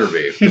 You better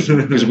be.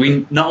 Because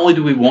we not only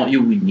do we want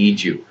you, we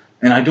need you.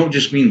 And I don't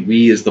just mean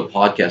we as the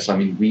podcast. I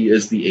mean we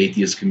as the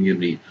atheist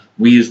community.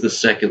 We as the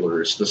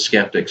secularists, the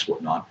skeptics,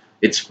 whatnot.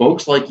 It's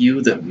folks like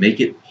you that make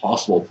it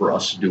possible for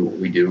us to do what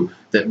we do,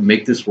 that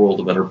make this world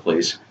a better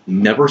place.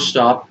 Never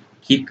stop.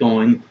 Keep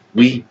going.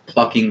 We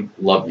fucking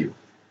love you.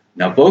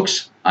 Now,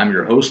 folks, I'm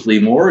your host, Lee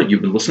Moore.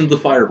 You've been listening to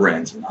The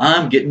Firebrands, and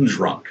I'm getting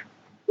drunk.